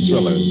outstanding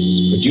thrillers,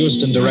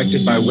 produced and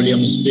directed by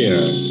William Spear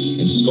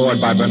and scored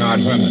by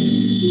Bernard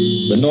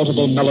Herrmann. The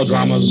notable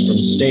melodramas from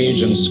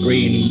stage and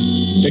screen,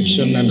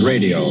 fiction and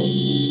radio,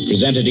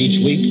 presented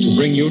each week to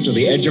bring you to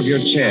the edge of your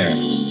chair,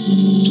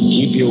 to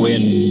keep you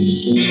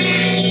in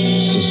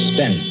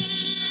suspense.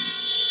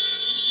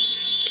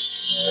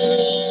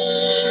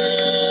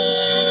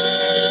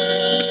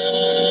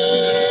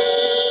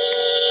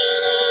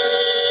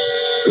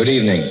 Good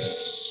evening.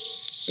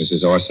 This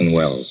is Orson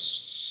Welles.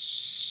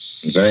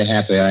 I'm very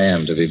happy I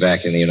am to be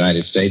back in the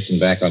United States and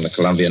back on the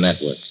Columbia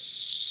Network,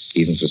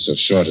 even for so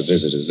short a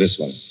visit as this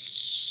one.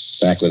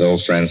 Back with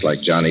old friends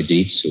like Johnny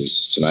Dietz,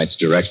 who's tonight's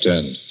director,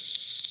 and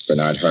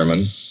Bernard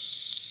Herrmann.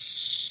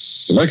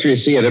 The Mercury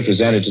Theater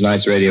presented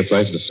tonight's radio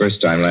play for the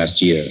first time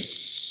last year.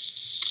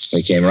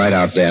 We came right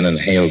out then and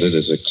hailed it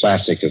as a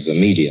classic of the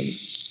medium.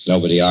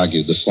 Nobody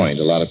argued the point.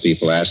 A lot of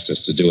people asked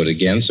us to do it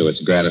again, so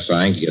it's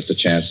gratifying to get the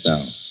chance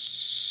now,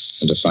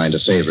 and to find a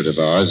favorite of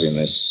ours in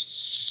this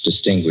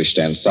distinguished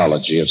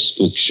anthology of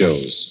spook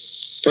shows.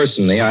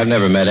 Personally, I've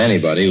never met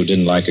anybody who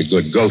didn't like a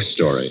good ghost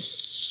story.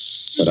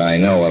 But I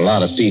know a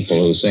lot of people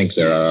who think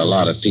there are a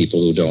lot of people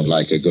who don't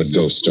like a good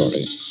ghost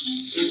story.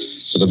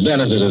 For the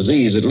benefit of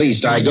these, at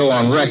least, I go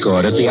on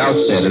record at the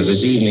outset of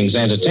this evening's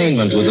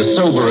entertainment with the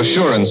sober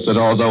assurance that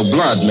although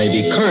blood may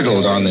be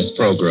curdled on this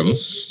program,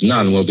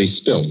 none will be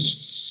spilt.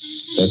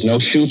 There's no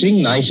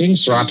shooting, knifing,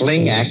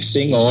 throttling,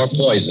 axing, or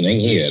poisoning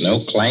here.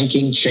 No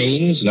clanking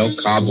chains, no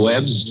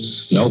cobwebs,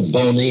 no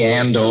bony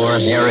and or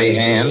hairy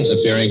hands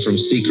appearing from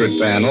secret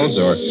panels,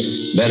 or,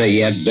 better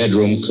yet,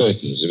 bedroom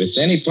curtains. If it's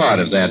any part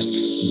of that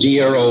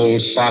dear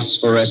old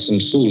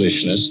phosphorescent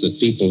foolishness that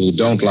people who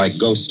don't like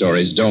ghost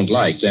stories don't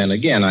like, then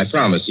again, I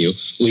promise you,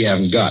 we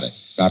haven't got it.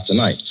 Not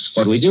tonight.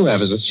 What we do have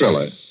is a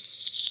thriller.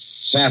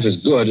 It's half as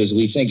good as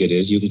we think it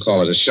is. You can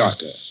call it a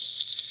shocker.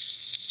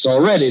 It's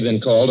already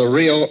been called a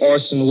real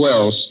Orson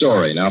Welles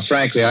story. Now,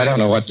 frankly, I don't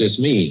know what this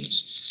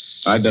means.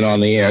 I've been on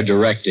the air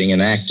directing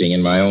and acting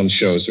in my own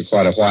shows for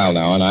quite a while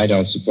now, and I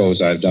don't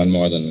suppose I've done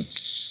more than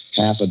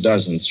half a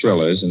dozen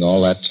thrillers in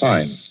all that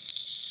time.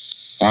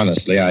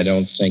 Honestly, I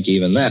don't think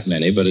even that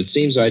many, but it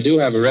seems I do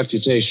have a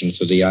reputation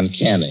for the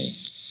uncanny.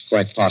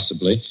 Quite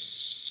possibly,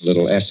 a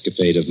little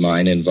escapade of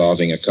mine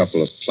involving a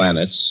couple of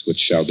planets, which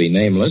shall be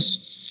nameless,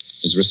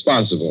 is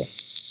responsible.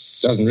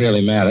 Doesn't really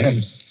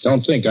matter.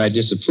 Don't think I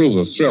disapprove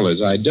of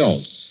thrillers. I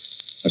don't.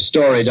 A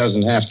story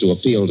doesn't have to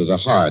appeal to the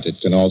heart.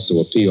 It can also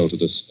appeal to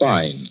the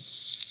spine.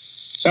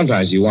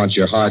 Sometimes you want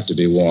your heart to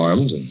be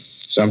warmed, and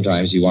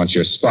sometimes you want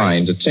your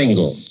spine to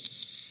tingle.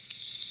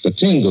 The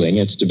tingling,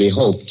 it's to be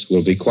hoped,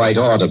 will be quite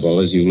audible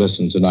as you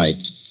listen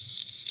tonight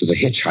to The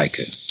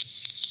Hitchhiker.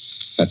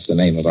 That's the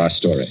name of our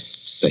story,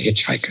 The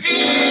Hitchhiker.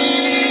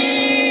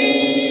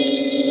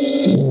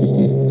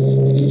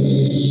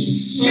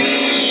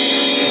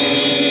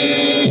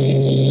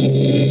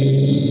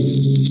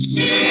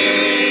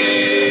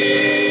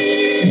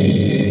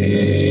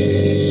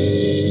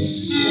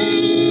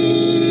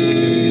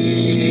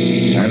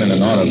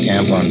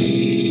 Camp on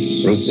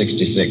Route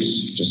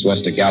 66, just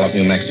west of Gallup,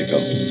 New Mexico.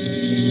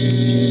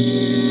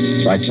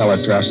 If I tell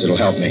it, perhaps it'll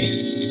help me.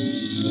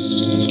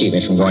 Keep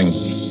me from going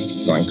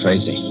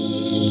crazy.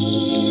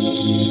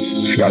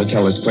 I've got to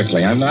tell this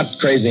quickly. I'm not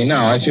crazy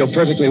now. I feel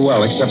perfectly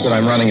well, except that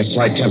I'm running a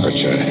slight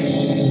temperature.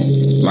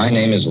 My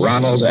name is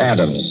Ronald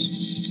Adams.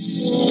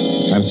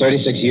 I'm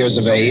 36 years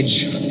of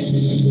age,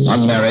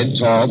 unmarried,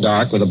 tall,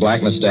 dark, with a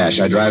black mustache.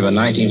 I drive a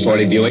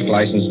 1940 Buick,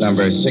 license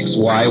number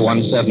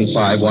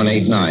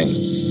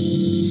 6Y175189.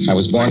 I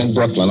was born in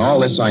Brooklyn. All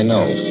this I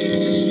know.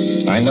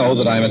 I know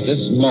that I'm at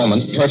this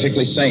moment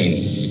perfectly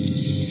sane.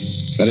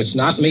 That it's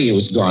not me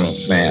who's gone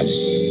mad.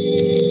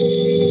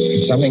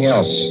 It's something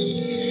else.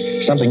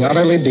 Something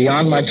utterly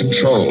beyond my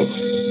control.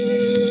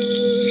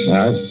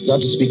 I've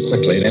got to speak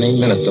quickly. At any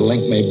minute, the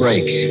link may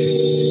break.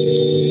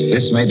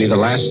 This may be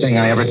the last thing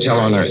I ever tell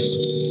on Earth.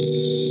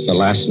 The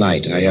last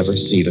night I ever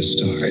see the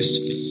stars.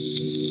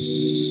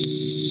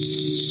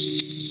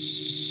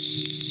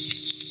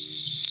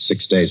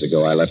 6 days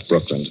ago, I left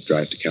Brooklyn to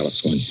drive to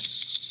California.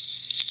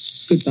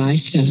 Goodbye,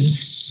 son.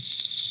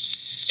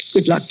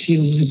 Good luck to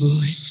you, my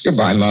boy.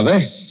 Goodbye, Mother.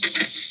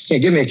 Here,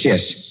 give me a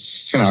kiss,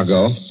 and I'll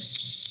go.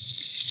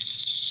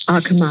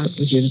 I'll come out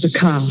with you to the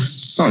car.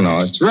 Oh,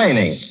 no, it's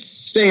raining.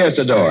 Stay here at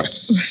the door.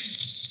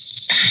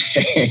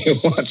 Hey,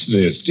 what's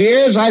this?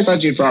 Tears? I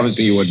thought you'd promised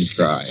me you wouldn't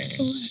cry.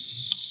 Oh,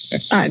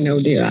 I know,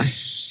 dear.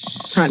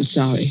 I'm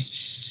sorry.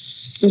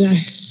 But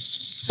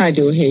I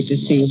do hate to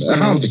see you.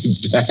 I'll be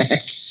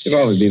back. It'll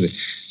only be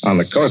on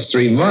the coast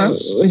 3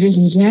 months. Oh, it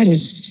isn't that.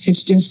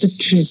 It's just a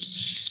trip.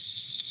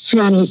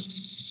 Ronald,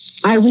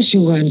 I wish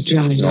you weren't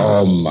driving.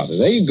 Oh, Mother,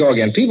 there you go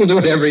again. People do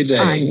it every day.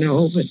 I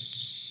know, but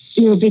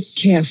you'll be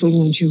careful,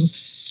 won't you?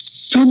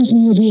 Promise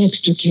me you'll be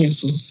extra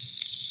careful.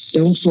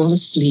 Don't fall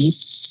asleep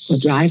or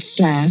drive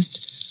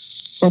fast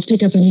or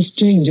pick up any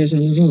strangers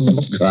on the road.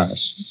 Oh,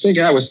 gosh. I think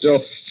I was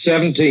still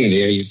 17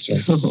 here, you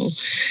think. Oh,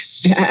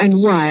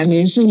 And why? I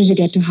mean, as soon as you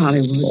get to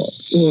Hollywood,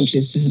 won't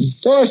you, son?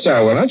 Of course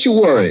I will. Don't you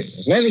worry.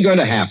 There's nothing going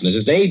to happen. It's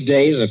just 8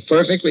 days of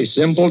perfectly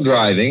simple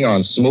driving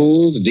on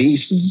smooth,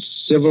 decent,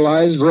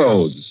 civilized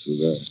roads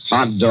with a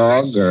hot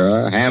dog or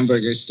a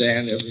hamburger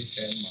stand every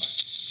 10 miles.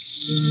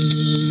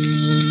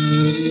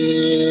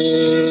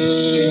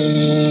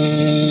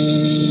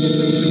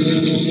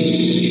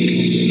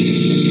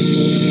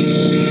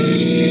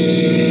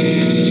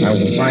 I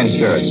was in fine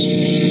spirits.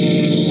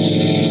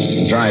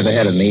 The drive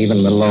ahead of me, even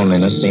in the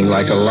loneliness, seemed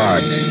like a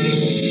lark.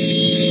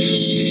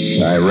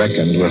 I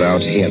reckoned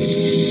without him.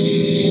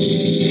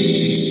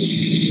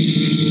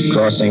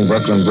 Crossing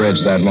Brooklyn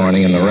Bridge that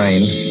morning in the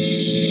rain,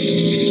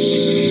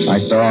 I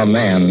saw a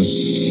man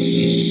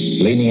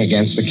leaning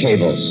against the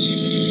cables.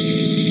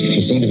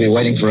 He seemed to be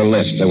waiting for a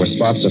lift. There were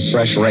spots of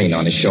fresh rain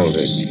on his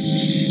shoulders.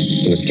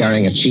 He was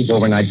carrying a cheap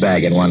overnight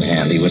bag in one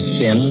hand. He was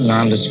thin,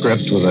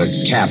 nondescript, with a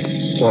cap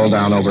pulled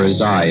down over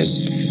his eyes.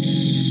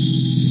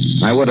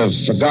 I would have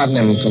forgotten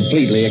him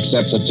completely,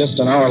 except that just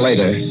an hour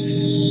later,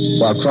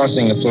 while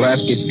crossing the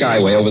Pulaski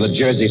Skyway over the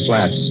Jersey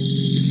Flats,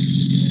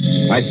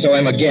 I saw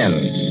him again.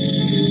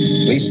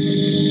 At least,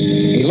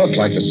 he looked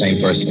like the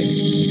same person.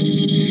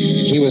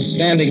 He was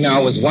standing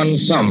now with one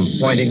thumb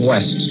pointing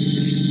west.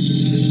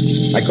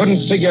 I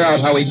couldn't figure out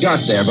how he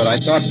got there, but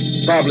I thought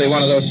probably one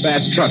of those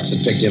fast trucks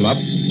had picked him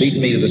up, beaten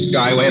me to the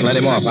Skyway, and let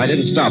him off. I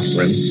didn't stop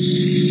for him.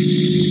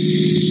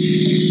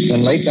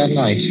 Then late that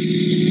night,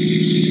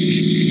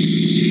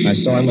 I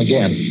saw him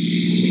again.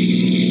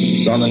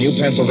 It's on the new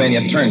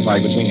Pennsylvania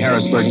Turnpike between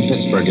Harrisburg and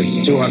Pittsburgh. It's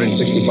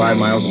 265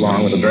 miles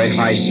long with a very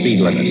high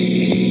speed limit.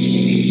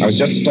 I was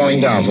just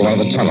slowing down for one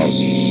of the tunnels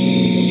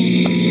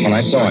when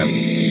I saw him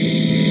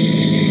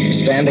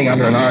standing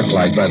under an arc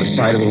light by the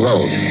side of the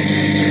road.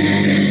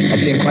 I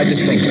see him quite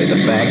distinctly, the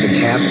bag, the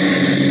cap,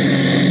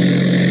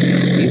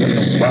 even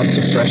the spots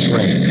of fresh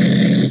rain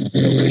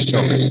over his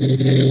shoulders.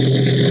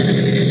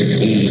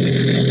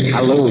 He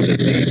hallooed at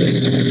me this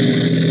time.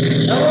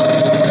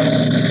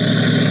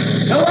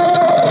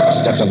 I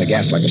stepped on the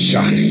gas like a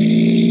shot.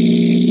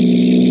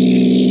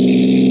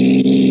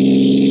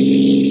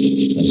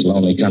 It's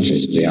lonely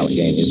country through the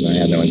Alleghenies, and I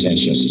had no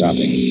intention of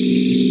stopping.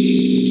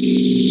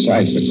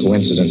 Besides, the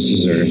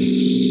coincidences, or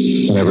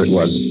whatever it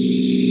was,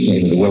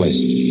 gave me the willies.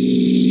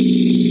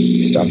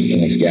 Stopped at the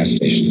next gas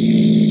station.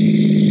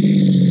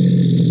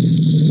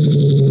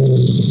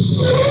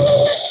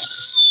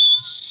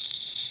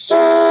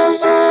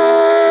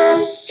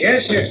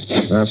 Yes, sir.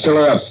 Fill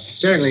her up.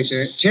 Certainly,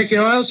 sir. Check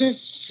your oil, sir?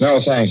 No,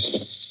 thanks.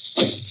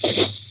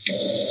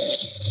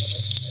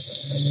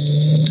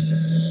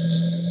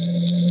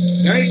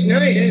 Nice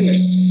night, isn't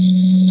it?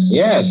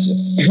 Yes.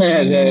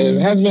 It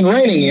hasn't been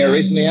raining here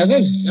recently, has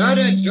it? Not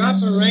a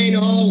drop of rain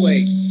all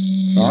week.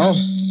 Oh?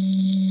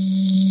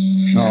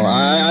 Oh,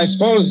 I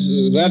suppose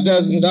that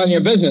hasn't done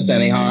your business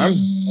any harm.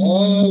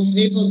 Oh,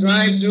 people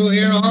drive through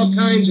here all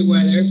kinds of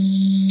weather.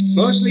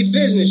 Mostly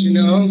business, you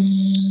know.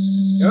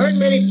 There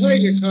aren't many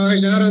pleasure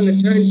cars out on the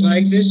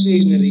turnpike this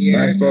season of the year.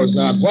 I suppose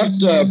not. What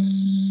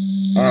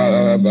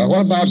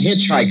about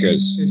hitchhikers?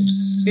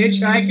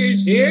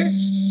 Hitchhikers here?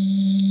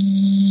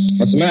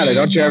 What's the matter?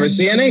 Don't you ever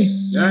see any?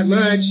 Not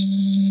much.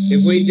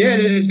 If we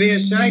did, it'd be a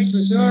sight for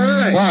sore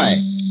eyes.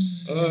 Why?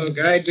 Oh,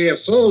 guy'd be a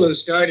fool who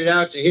started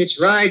out to hitch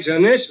rides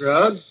on this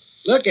road.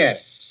 Look at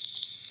it.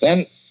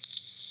 Then,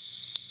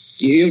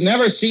 you've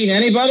never seen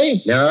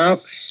anybody? No.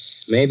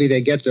 Maybe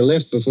they get the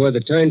lift before the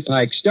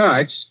turnpike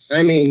starts.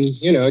 I mean,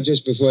 you know,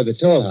 just before the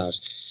toll house.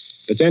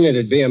 But then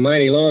it'd be a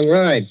mighty long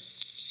ride.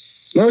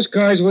 Most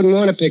cars wouldn't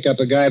want to pick up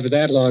a guy for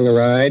that long a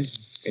ride.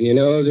 And you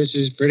know, this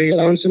is pretty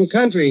lonesome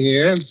country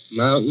here.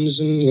 Mountains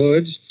and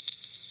woods.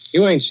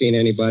 You ain't seen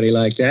anybody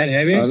like that,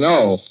 have you?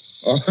 No.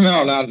 Oh,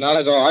 no, not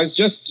at all. It's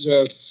just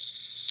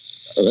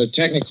a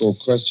technical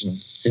question.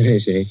 I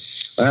see.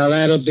 Well,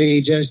 that'll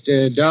be just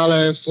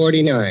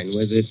 $1.49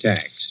 with the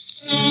tax.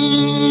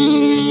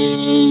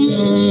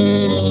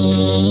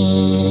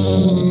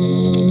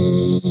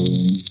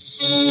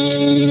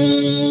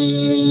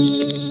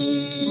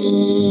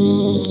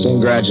 The thing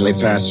gradually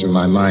passed through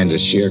my mind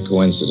as sheer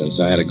coincidence.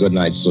 I had a good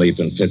night's sleep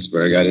in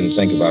Pittsburgh. I didn't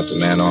think about the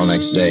man all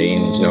next day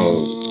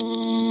until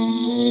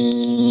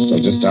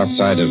just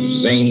outside of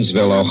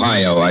Zanesville,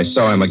 Ohio, I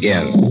saw him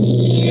again.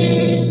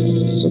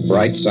 It was a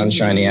bright,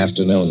 sunshiny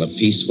afternoon. The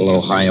peaceful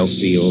Ohio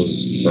fields,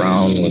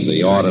 brown with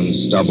the autumn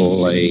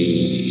stubble,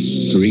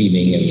 lay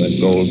gleaming in the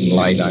golden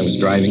light. I was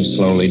driving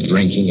slowly,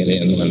 drinking it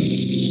in, when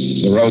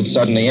the road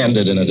suddenly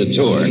ended in a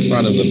detour. In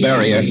front of the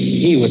barrier,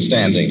 he was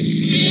standing.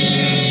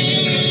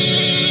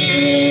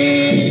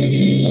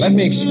 Now, let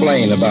me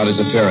explain about his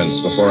appearance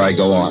before I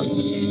go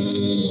on.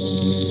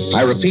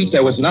 I repeat,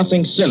 there was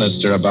nothing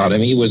sinister about him.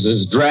 He was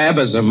as drab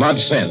as a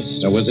mud fence.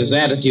 Nor was his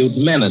attitude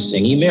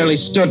menacing. He merely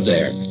stood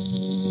there,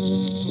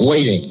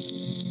 waiting,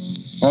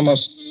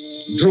 almost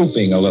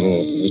drooping a little,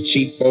 with a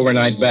cheap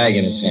overnight bag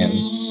in his hand.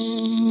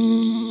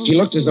 He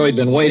looked as though he'd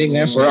been waiting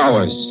there for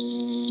hours.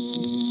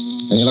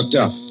 Then he looked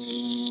up.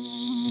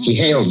 He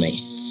hailed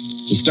me.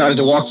 He started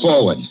to walk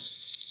forward.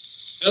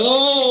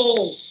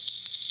 Hello!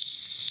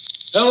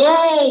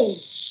 Hello!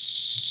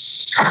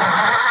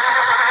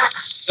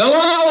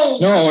 Hello?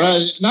 No,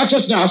 not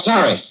just now.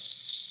 Sorry.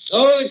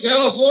 Going to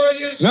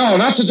California? No,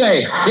 not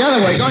today. The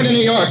other way, going to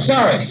New York.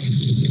 Sorry.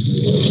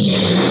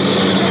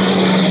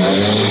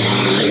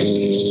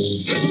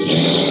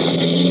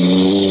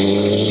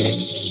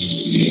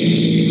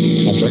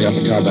 After I got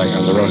the car back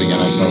on the road again,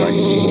 I felt like a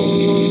fool.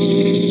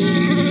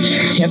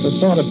 Yet the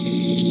thought of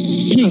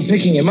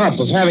picking him up,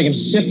 of having him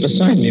sit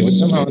beside me, was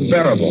somehow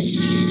unbearable. At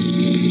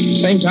the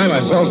same time,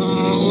 I felt,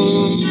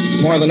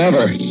 more than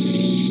ever,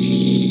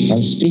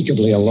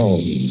 unspeakably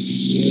alone.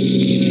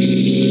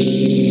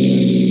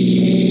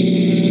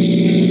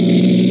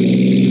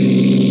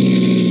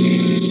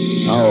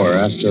 Hour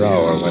after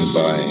hour went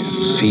by.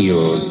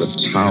 Fields, the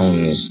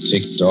towns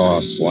ticked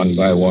off one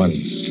by one.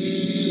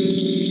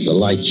 The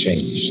light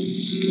changed.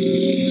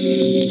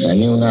 I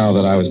knew now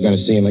that I was going to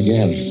see him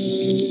again.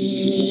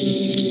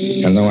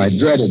 And though I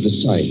dreaded the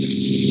sight,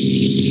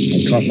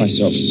 I caught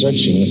myself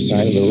searching the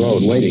side of the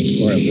road, waiting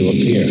for him to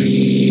appear.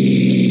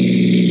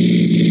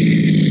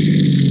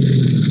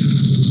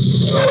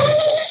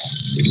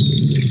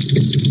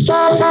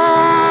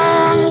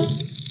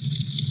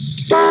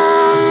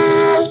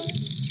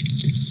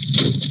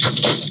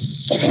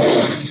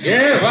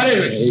 Yeah, what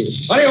is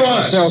it? What do you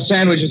want? Sell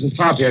sandwiches and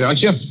pop here, don't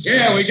you?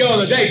 Yeah, we do in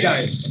the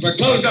daytime. We're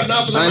closed up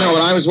now for the I night. know,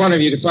 but I was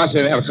wondering if you could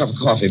possibly have a cup of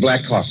coffee,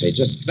 black coffee,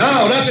 just...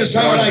 No, not this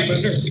time of night,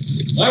 mister.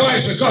 My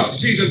wife's a cook.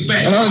 She's in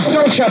bed.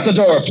 Don't shut the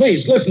door,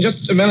 please. Listen,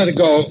 just a minute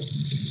ago...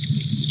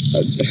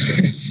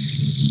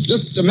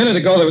 just a minute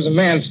ago, there was a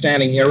man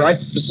standing here right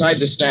beside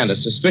the stand, a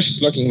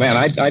suspicious-looking man.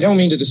 I don't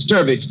mean to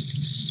disturb it.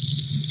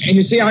 And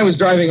you see, I was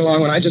driving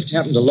along when I just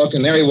happened to look,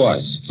 and there he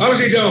was.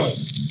 How's he doing?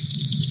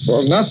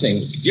 Well,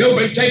 nothing. You've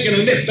been taking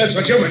a nip. That's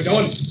what you've been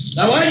doing.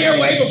 Now, on your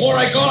way before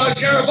I call out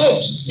Sheriff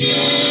Oates.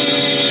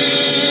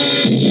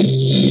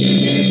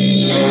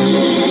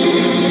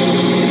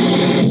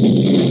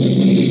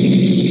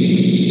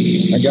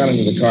 I got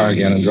into the car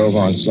again and drove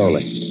on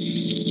slowly.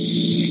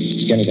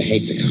 It's beginning to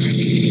hate the car.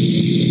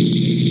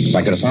 If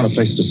I could have found a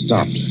place to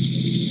stop,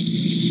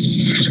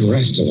 to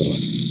rest a little.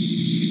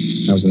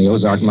 I was in the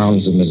Ozark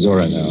Mountains of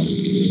Missouri now.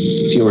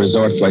 Few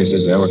resort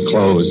places there were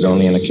closed,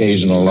 only an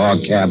occasional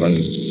log cabin,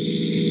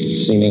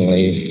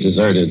 seemingly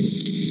deserted.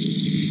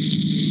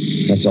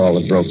 That's all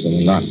that broke the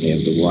monotony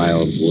of the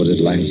wild,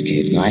 wooded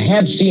landscape. And I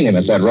had seen him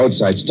at that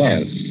roadside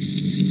stand.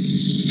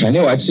 I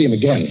knew I'd see him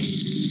again.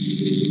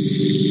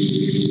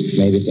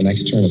 Maybe at the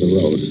next turn of the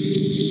road.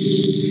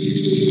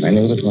 I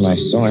knew that when I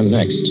saw him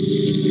next,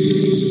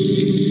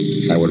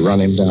 I would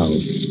run him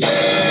down.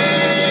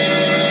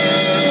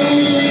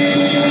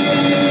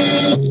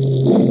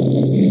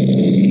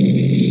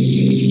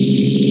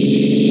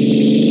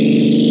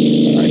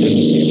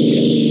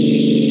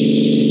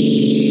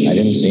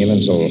 See him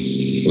until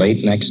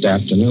late next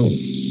afternoon.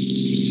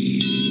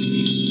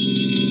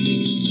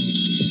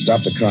 I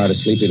stopped the car at a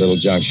sleepy little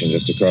junction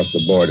just across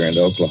the border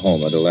into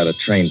Oklahoma to let a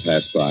train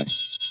pass by.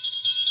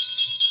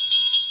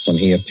 When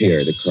he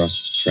appeared across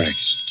the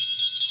tracks,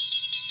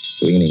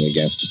 leaning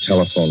against a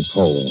telephone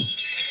pole.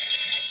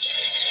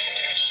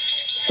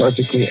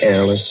 Perfectly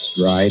airless,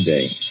 dry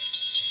day.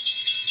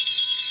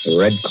 The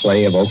red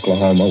clay of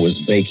Oklahoma was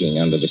baking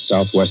under the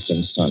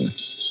southwestern sun.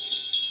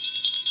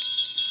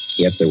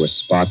 Yet there were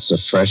spots of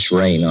fresh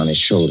rain on his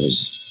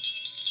shoulders.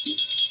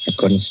 I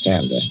couldn't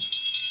stand that.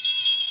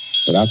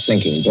 Without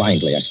thinking,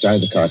 blindly, I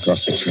started the car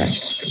across the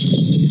tracks.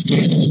 He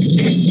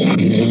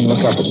didn't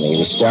look up at me.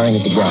 He was staring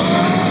at the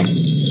ground.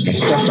 I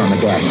stepped on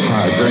the gas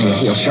hard, veering the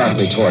wheel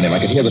sharply toward him. I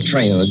could hear the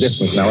train in the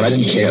distance now, but I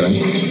didn't care. And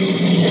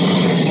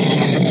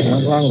something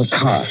went wrong with the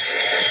car.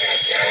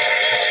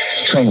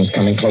 The train was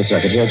coming closer.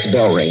 I could hear its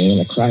bell ringing and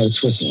the cry of its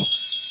whistle.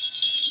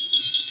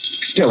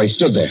 Still, he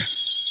stood there.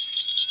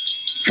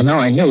 And now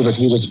I knew that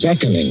he was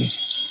beckoning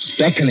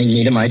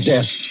me to my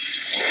death.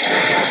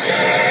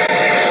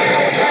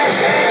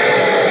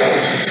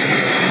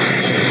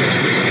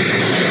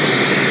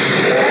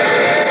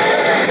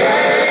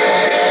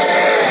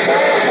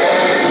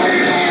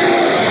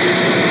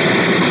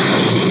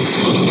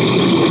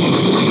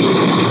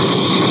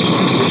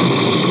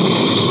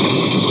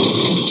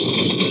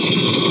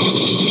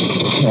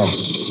 Well,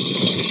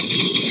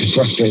 I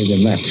frustrated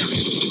him that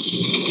time.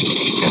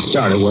 The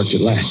starter worked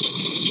at last.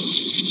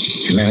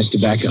 I managed to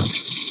back up.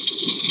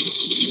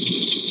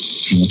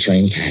 When the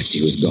train passed,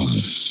 he was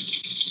gone.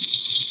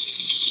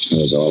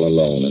 I was all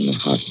alone in the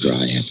hot,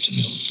 dry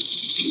afternoon.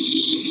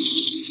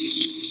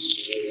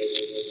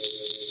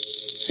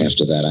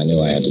 After that, I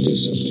knew I had to do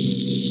something.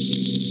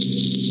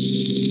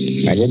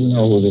 I didn't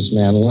know who this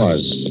man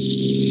was,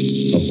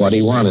 or what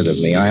he wanted of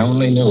me. I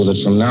only knew that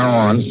from now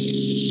on,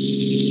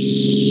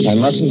 I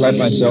mustn't let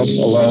myself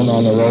alone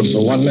on the road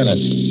for 1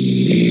 minute.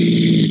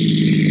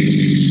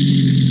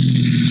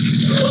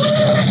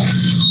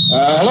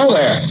 Hello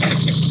there.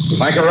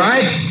 Like a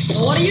ride?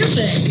 Well, what do you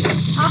think?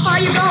 How far are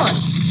you going?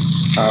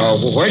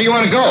 Where do you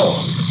want to go?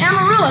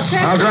 Amarillo,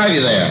 Texas. I'll drive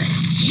you there.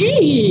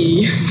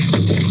 Gee.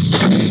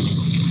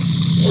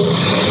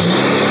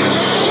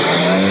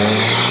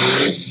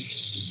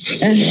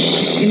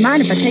 You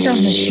mind if I take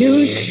off my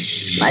shoes?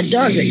 My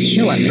dogs are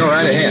killing me. Go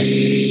right ahead.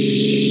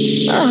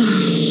 Oh,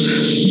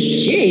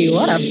 gee,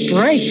 what a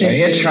break this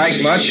You is.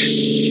 hitchhike much?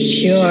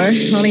 Sure,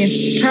 only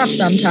it's tough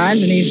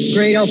sometimes in these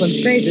great open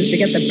spaces to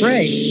get the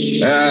break.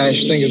 I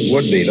should think it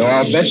would be, though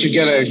I'll bet you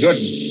get a good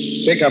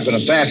pickup in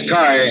a fast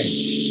car.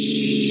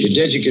 If you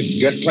did, you could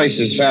get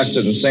places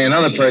faster than, say,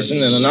 another person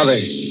in another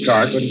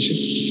car, couldn't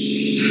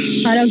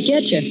you? I don't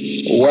get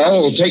you.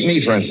 Well, take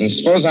me, for instance.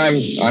 Suppose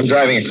I'm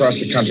driving across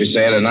the country,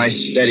 say, at a nice,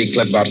 steady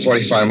clip, about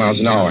 45 miles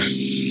an hour.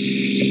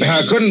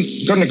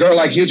 Couldn't a girl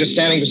like you just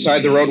standing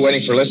beside the road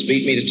waiting for a lift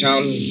beat me to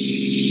town?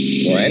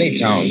 Or any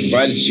town,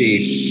 provided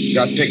she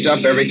got picked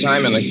up every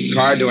time in a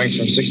car doing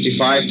from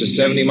 65 to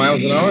 70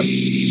 miles an hour?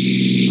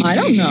 I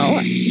don't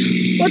know.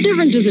 What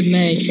difference does it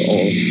make?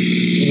 Oh,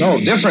 no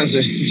difference.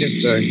 It's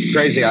just a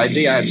crazy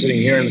idea I had sitting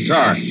here in the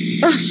car.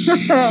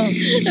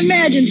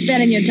 Imagine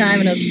spending your time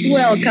in a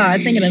swell car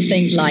thinking of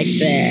things like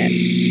that.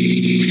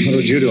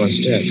 What would you do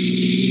instead?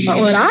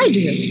 What would I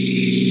do?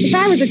 If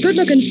I was a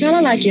good-looking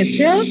fellow like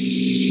yourself,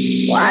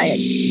 why,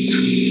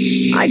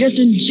 I just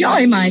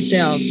enjoy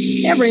myself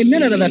every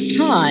minute of the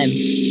time.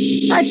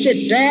 I'd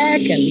sit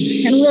back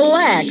and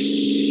relax.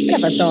 And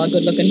if I saw a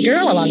good-looking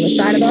girl along the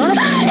side of the road,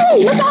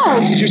 hey, look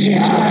out! Did you see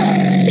him?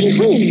 See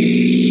who?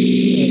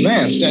 A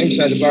man standing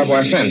beside the barbed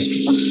wire fence.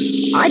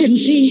 I didn't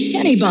see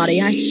anybody.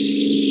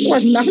 It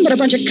wasn't nothing but a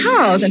bunch of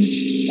cows and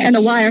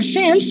the wire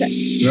fence.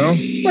 No?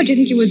 What do you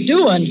think he was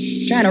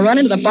doing? Trying to run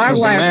into the barbed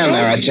wire There's a man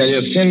fence? there, I tell you.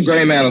 A thin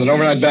gray man with an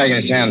overnight bag in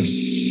his hand.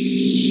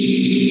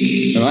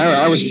 And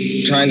I was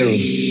trying to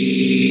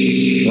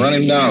run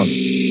him down.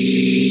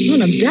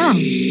 Run him down?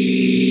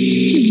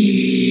 You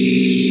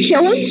mean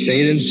kill him? Say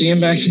you didn't see him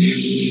back there?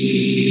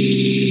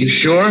 You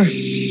sure?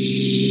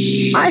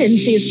 I didn't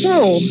see a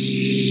soul.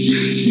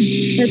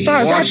 As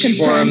far as I'm Watch concerned...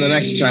 for him the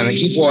next time and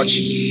keep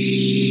watching.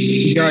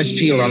 Keep your eyes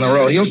peeled on the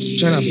road. He'll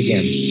turn up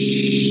again.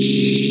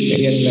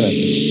 Maybe any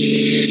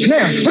minute.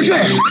 There! Look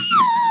there!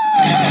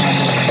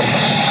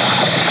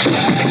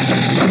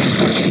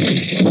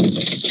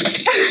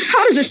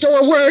 How does this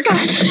door work?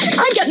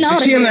 I'm getting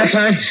out of here. Did you see him that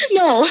time?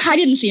 No, I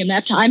didn't see him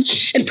that time.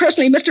 And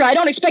personally, mister, I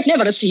don't expect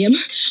never to see him.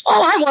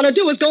 All I want to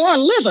do is go on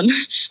living.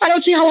 I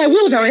don't see how I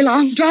will very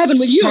long, driving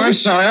with you. Oh, I'm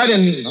sorry. I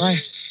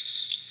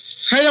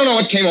don't know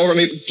what came over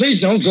me, but please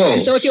don't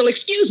go. So if you'll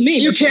excuse me...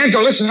 You can't go.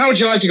 Listen, how would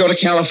you like to go to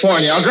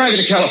California? I'll drive you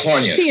to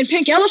California. Seeing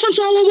pink elephants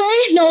all the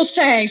way? No,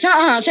 thanks.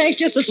 Thanks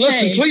just the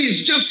same. Listen,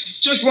 please,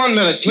 just 1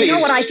 minute, please. You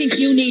know what I think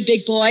you need,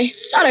 big boy?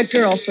 Not a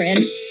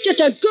girlfriend.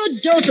 Just a good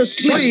dose of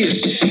sleep.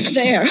 Please.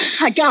 There,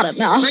 I got it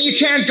now. No, you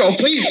can't go.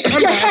 Please, come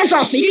Your back. hands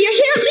off me. Do you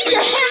hear? Leave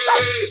your hands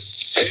off.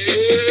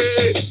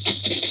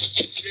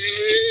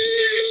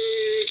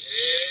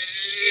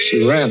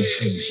 She ran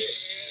from me.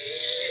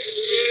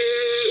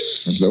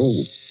 As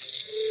though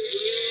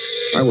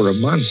I were a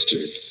monster.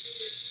 A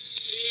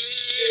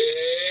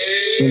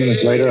few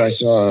minutes later, I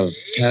saw a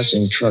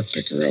passing truck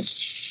pick her up.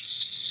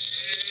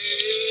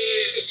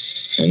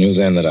 I knew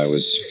then that I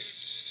was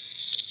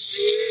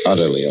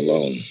utterly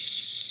alone.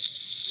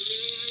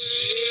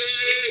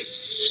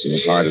 It was in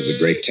the heart of the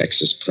great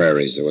Texas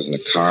prairies. There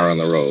wasn't a car on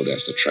the road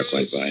after the truck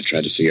went by. I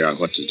tried to figure out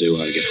what to do,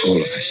 how to get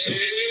hold of myself.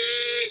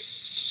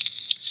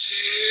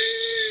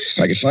 If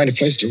I could find a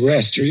place to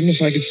rest, or even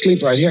if I could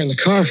sleep right here in the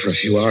car for a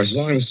few hours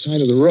along the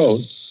side of the road.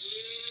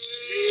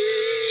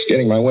 I was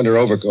getting my winter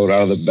overcoat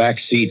out of the back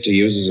seat to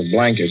use as a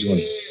blanket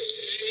when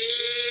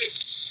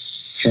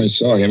I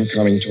saw him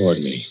coming toward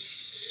me,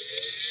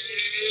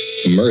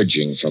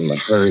 emerging from the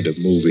herd of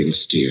moving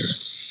steer.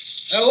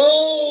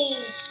 Hello?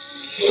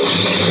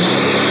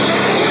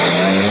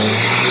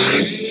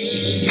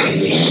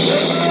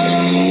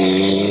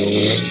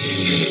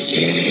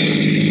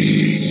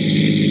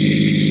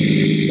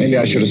 Maybe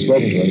I should have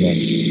spoken to him then.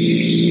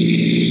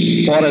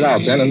 Fought it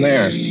out then and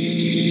there.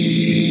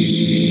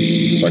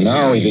 For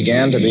now, he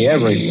began to be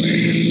everywhere.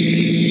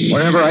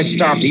 Whenever I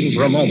stopped, even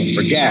for a moment,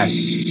 for gas,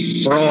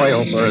 for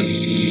oil, for a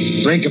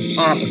drink of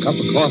pop, a cup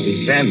of coffee,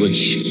 sandwich,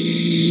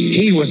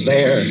 he was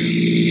there.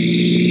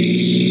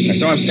 I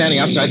saw him standing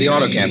outside the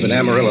auto camp in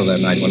Amarillo that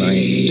night when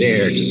I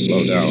dared to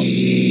slow down.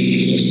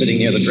 Just sitting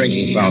near the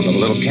drinking fountain of a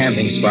little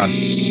camping spot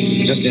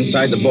just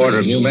inside the border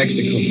of New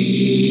Mexico.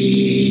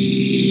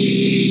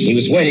 He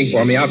was waiting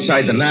for me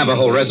outside the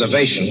Navajo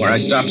reservation where I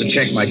stopped to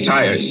check my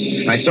tires.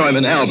 I saw him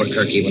in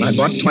Albuquerque when I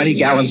bought 20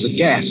 gallons of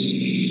gas.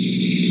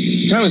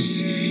 I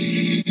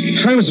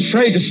was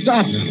afraid to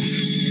stop now.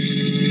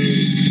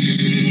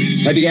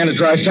 I began to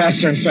drive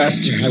faster and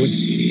faster. I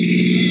was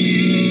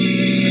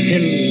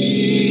in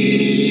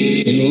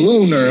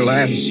lunar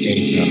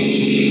landscape now.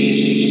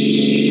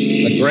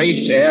 The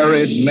great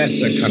arid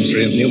mesa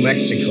country of New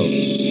Mexico.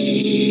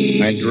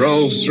 I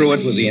drove through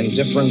it with the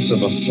indifference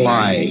of a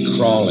fly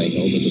crawling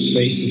over the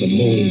face of the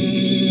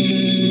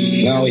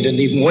moon. Now he didn't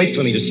even wait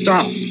for me to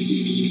stop.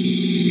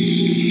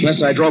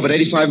 Unless I drove at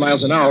 85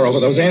 miles an hour over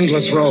those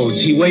endless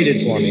roads, he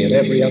waited for me at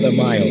every other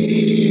mile.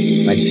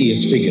 I'd see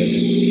his figure,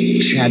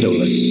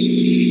 shadowless,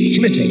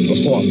 flitting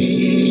before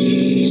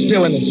me,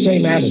 still in its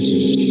same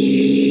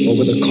attitude,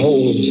 over the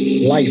cold,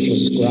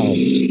 lifeless ground,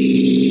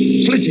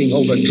 flitting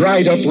over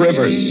dried-up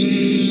rivers,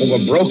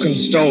 over broken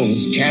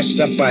stones cast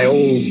up by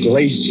old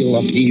glacial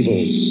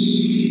upheavals,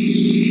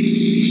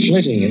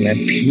 flitting in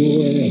that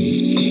pure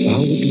and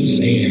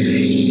cloudless air.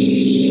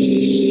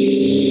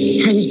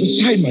 I was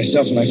beside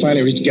myself when I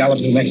finally reached Gallup,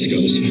 New Mexico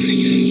this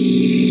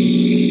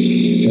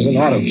morning. There's an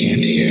auto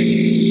camp here.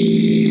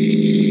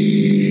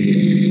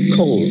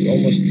 Cold,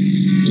 almost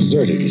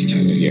deserted this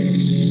time of year.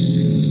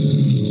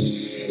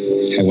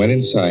 I went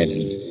inside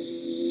and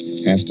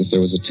asked if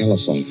there was a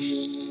telephone.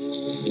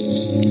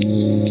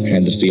 I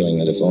had the feeling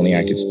that if only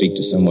I could speak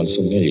to someone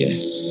familiar,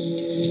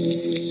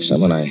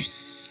 someone I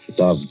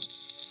loved,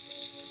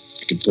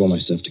 I could pull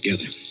myself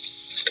together.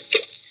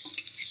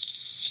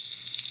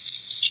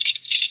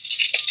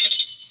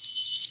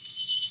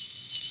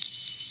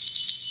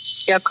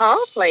 Your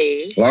call,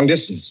 please. Long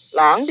distance.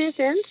 Long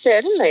distance,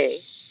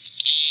 certainly.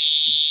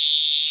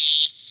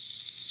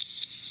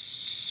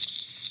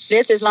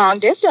 This is long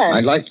distance.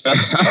 I'd like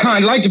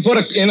to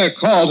put in a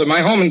call to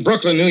my home in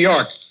Brooklyn, New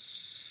York.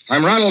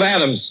 I'm Ronald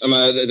Adams.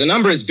 The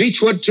number is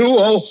Beechwood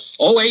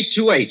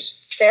 200828.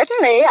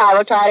 Certainly, I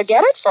will try to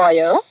get it for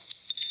you.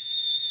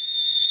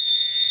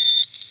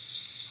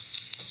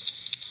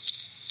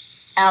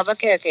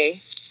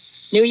 Albuquerque,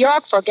 New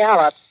York for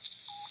Gallup.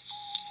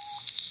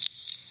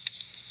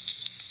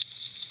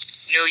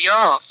 New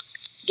York.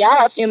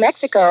 Gallup, New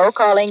Mexico,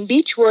 calling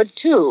Beechwood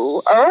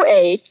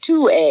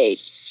 20828.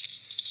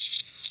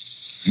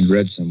 I'd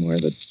read somewhere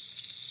that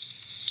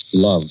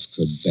love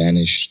could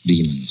banish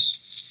demons.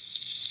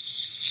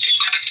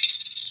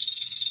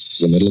 It was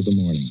the middle of the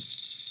morning.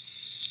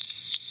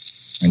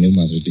 I knew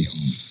Mother'd be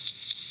home.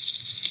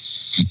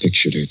 I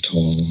pictured her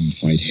tall and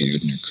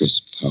white-haired in her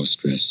crisp house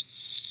dress,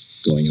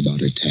 going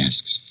about her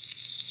tasks.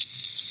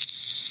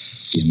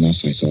 It'd be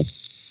enough, I thought,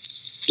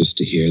 just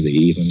to hear the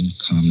even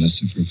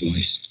calmness of her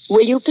voice.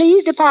 Will you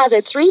please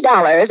deposit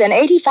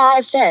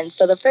 $3.85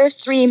 for the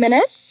first 3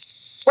 minutes?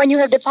 When you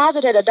have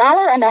deposited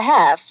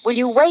 $1.50, will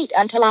you wait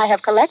until I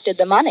have collected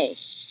the money?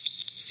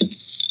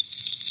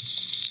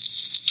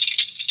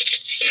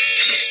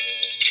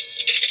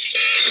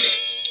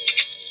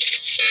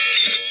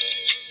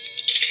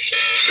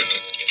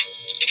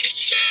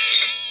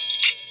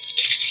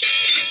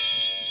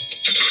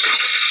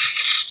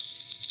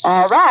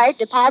 All right,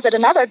 deposit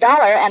another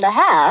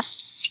 $1.50.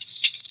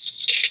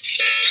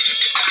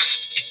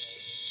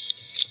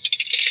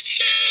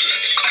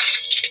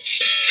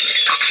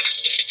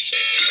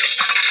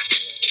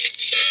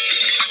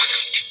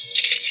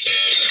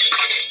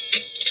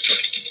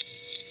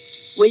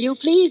 Will you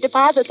please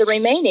deposit the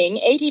remaining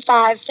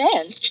 85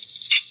 cents?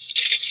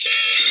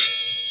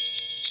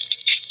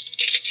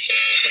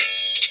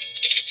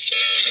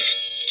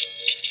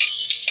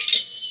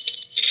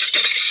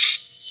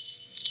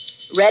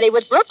 Ready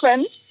with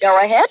Brooklyn. Go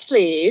ahead,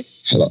 please.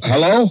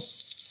 Hello?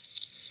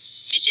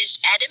 Mrs.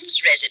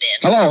 Adams'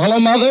 residence. Hello,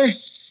 Mother?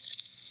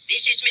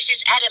 This is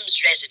Mrs. Adams'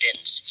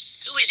 residence.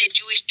 Who is it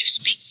you wish to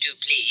speak to,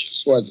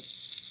 please? What?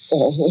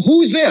 Oh,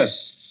 who's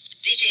this?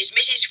 This is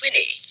Mrs.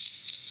 Whinney.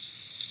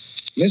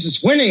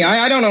 Mrs. Whinney?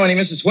 I don't know any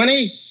Mrs.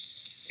 Whinney.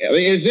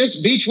 Is this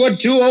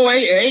Beechwood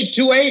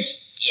 20828?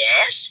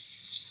 Yes?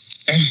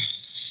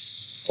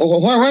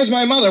 Where's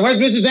my mother? Where's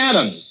Mrs.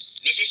 Adams?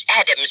 Mrs.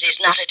 Adams is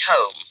not at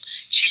home.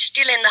 She's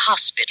still in the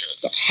hospital.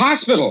 The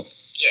hospital?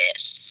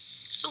 Yes.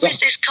 Who is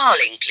this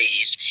calling,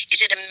 please?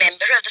 Is it a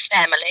member of the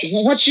family?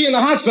 What's she in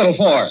the hospital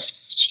for?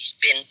 She's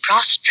been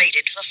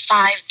prostrated for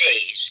 5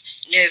 days.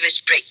 Nervous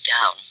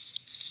breakdown.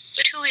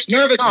 But who is this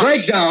Nervous calling?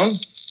 breakdown?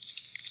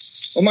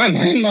 Well, my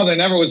mother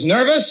never was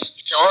nervous.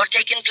 It's all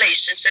taken place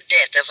since the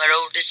death of her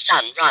oldest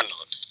son,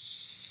 Ronald.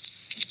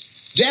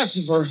 Death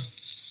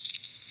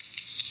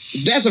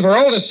of her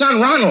oldest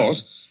son,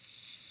 Ronald?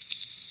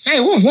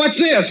 Hey, what's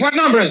this? What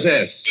number is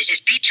this? This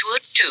is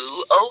Beechwood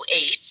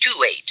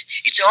 20828.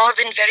 It's all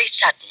been very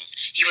sudden.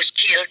 He was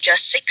killed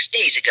just 6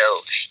 days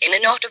ago in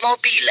an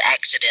automobile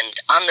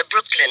accident on the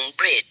Brooklyn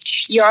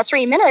Bridge. Your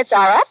 3 minutes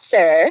are up,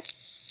 sir.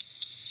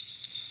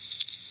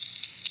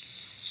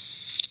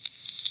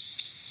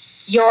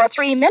 Your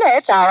 3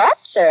 minutes are up,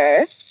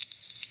 sir.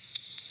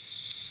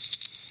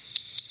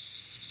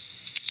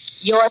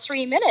 Your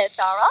 3 minutes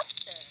are up,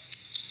 sir.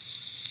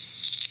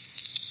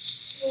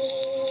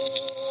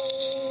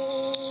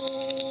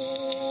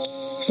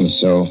 And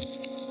so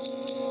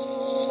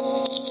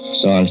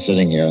I'm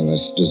sitting here in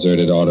this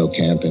deserted auto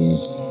camp in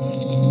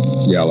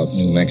Gallup,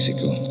 New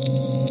Mexico.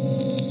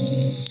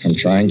 I'm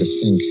trying to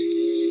think.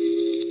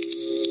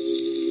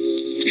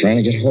 I'm trying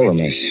to get hold of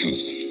myself.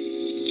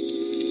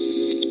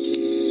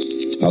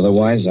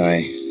 Otherwise,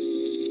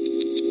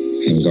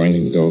 I'm going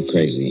to go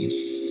crazy.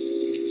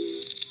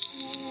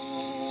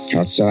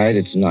 Outside,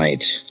 it's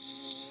night.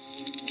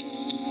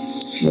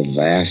 The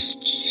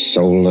vast,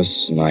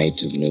 soulless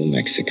night of New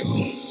Mexico.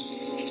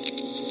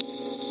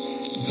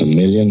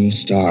 1,000,000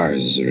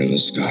 stars are in the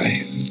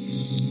sky.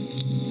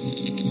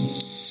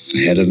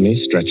 Ahead of me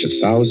stretch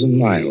 1,000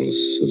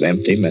 miles of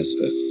empty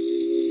mesa.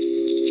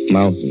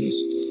 Mountains,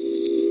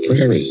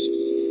 prairies,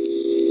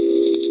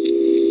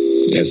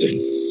 desert.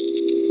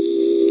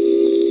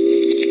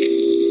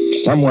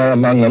 Somewhere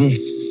among them,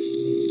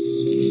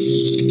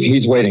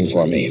 he's waiting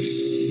for me.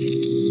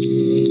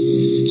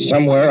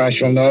 Somewhere I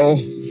shall know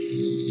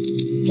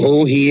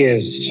who he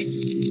is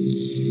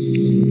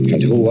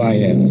and who I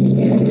am.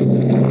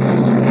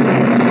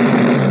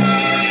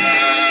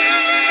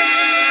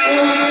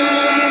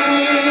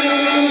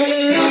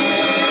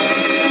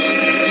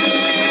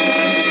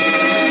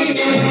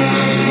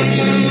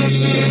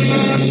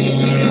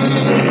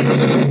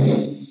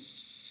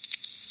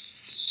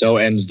 So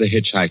ends The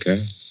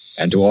Hitchhiker,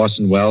 and to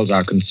Orson Welles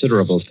our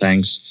considerable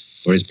thanks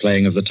for his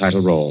playing of the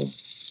title role.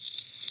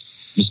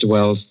 Mr.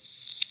 Welles?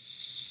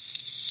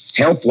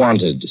 Help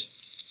wanted.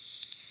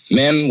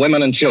 Men,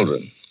 women, and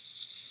children.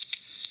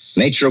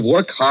 Nature of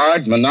work,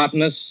 hard,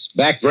 monotonous,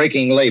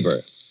 back-breaking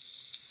labor.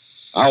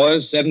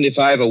 Hours,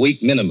 75 a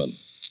week minimum.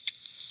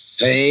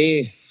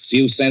 Pay,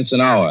 few cents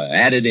an hour.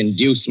 Added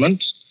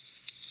inducement,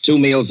 2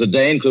 meals a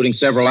day, including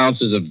several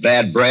ounces of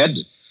bad bread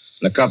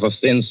and a cup of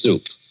thin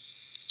soup.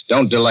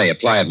 Don't delay.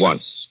 Apply at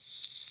once.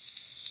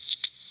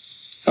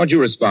 How'd you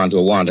respond to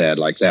a want ad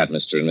like that,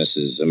 Mr. and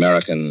Mrs.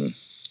 American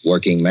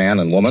working man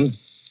and woman?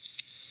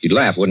 You'd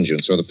laugh, wouldn't you,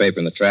 and throw the paper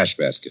in the trash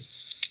basket.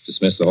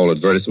 Dismiss the whole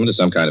advertisement as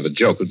some kind of a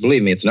joke. But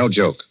believe me, it's no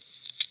joke.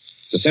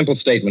 It's a simple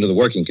statement of the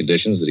working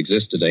conditions that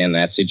exist today in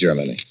Nazi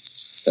Germany,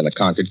 then the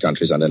conquered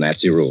countries under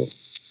Nazi rule.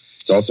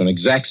 It's also an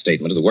exact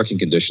statement of the working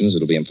conditions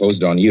that will be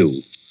imposed on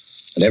you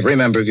and every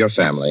member of your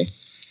family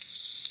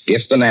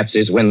if the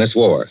Nazis win this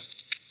war.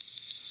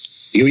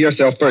 You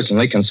yourself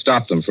personally can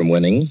stop them from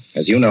winning,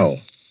 as you know.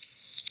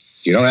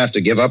 You don't have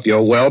to give up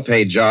your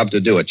well-paid job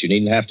to do it. You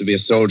needn't have to be a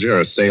soldier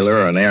or a sailor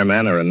or an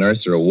airman or a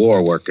nurse or a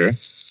war worker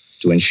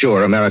to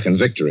ensure American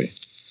victory.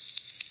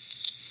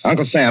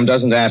 Uncle Sam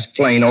doesn't ask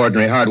plain,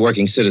 ordinary,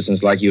 hard-working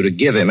citizens like you to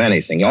give him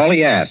anything. All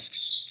he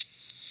asks,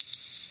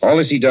 all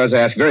this he does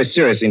ask very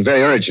seriously and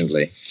very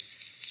urgently,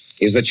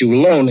 is that you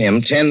loan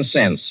him 10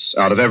 cents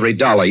out of every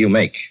dollar you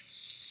make.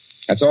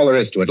 That's all there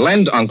is to it.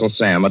 Lend Uncle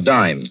Sam a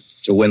dime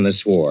to win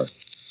this war,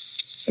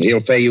 and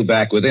he'll pay you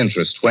back with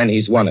interest when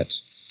he's won it.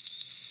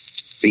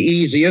 The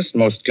easiest,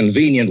 most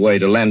convenient way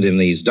to lend him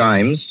these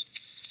dimes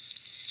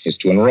is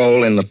to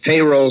enroll in the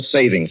payroll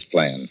savings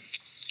plan.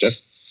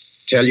 Just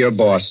tell your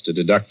boss to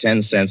deduct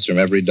 10 cents from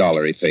every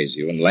dollar he pays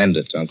you and lend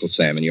it to Uncle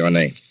Sam in your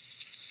name.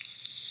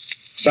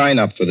 Sign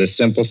up for this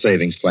simple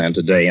savings plan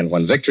today, and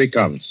when victory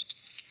comes,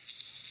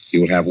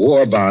 you will have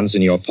war bonds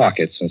in your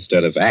pockets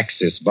instead of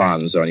Axis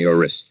bonds on your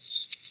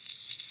wrists.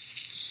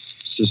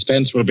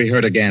 Suspense will be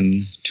heard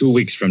again 2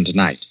 weeks from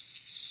tonight.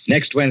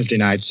 Next Wednesday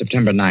night,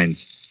 September 9th,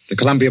 the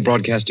Columbia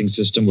Broadcasting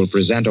System will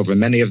present over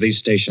many of these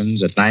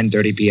stations at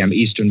 9:30 p.m.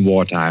 Eastern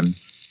Wartime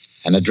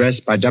an address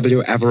by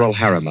W. Averell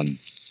Harriman,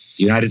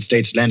 the United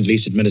States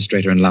Lend-Lease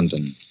Administrator in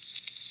London.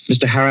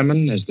 Mr.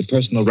 Harriman, as the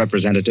personal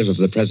representative of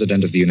the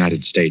President of the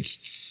United States,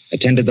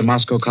 attended the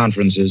Moscow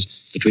conferences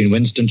between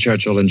Winston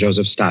Churchill and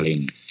Joseph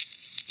Stalin.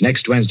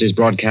 Next Wednesday's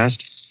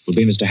broadcast will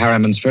be Mr.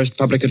 Harriman's first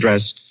public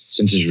address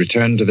since his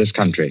return to this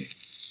country.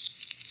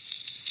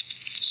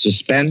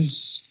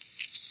 Suspense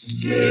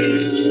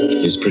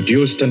is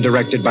produced and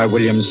directed by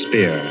William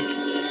Spear.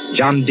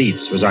 John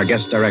Dietz was our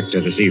guest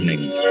director this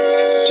evening.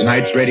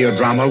 Tonight's radio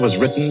drama was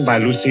written by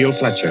Lucille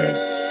Fletcher.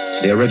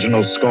 The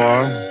original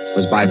score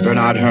was by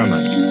Bernard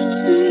Herrmann.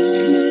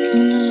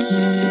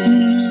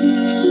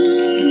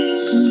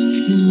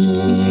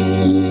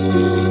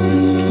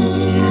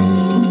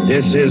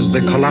 This is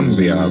the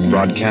Columbia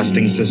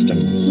Broadcasting System.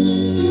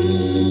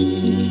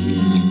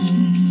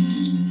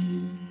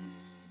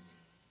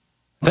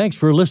 Thanks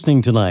for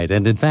listening tonight,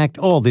 and in fact,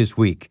 all this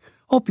week.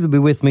 Hope you'll be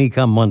with me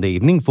come Monday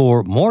evening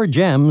for more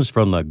gems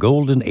from the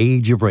golden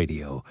age of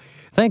radio.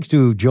 Thanks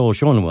to Joel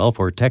Schoenwell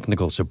for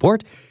technical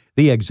support.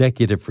 The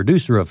executive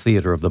producer of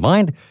Theater of the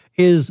Mind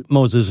is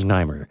Moses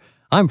Neimer.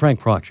 I'm Frank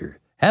Proctor.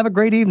 Have a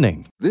great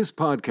evening. This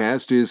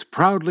podcast is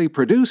proudly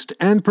produced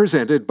and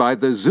presented by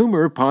the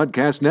Zoomer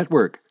Podcast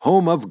Network,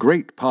 home of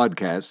great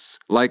podcasts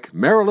like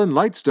Marilyn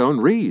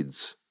Lightstone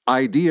Reads,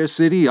 Idea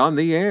City on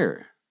the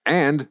Air,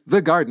 and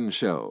The Garden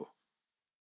Show.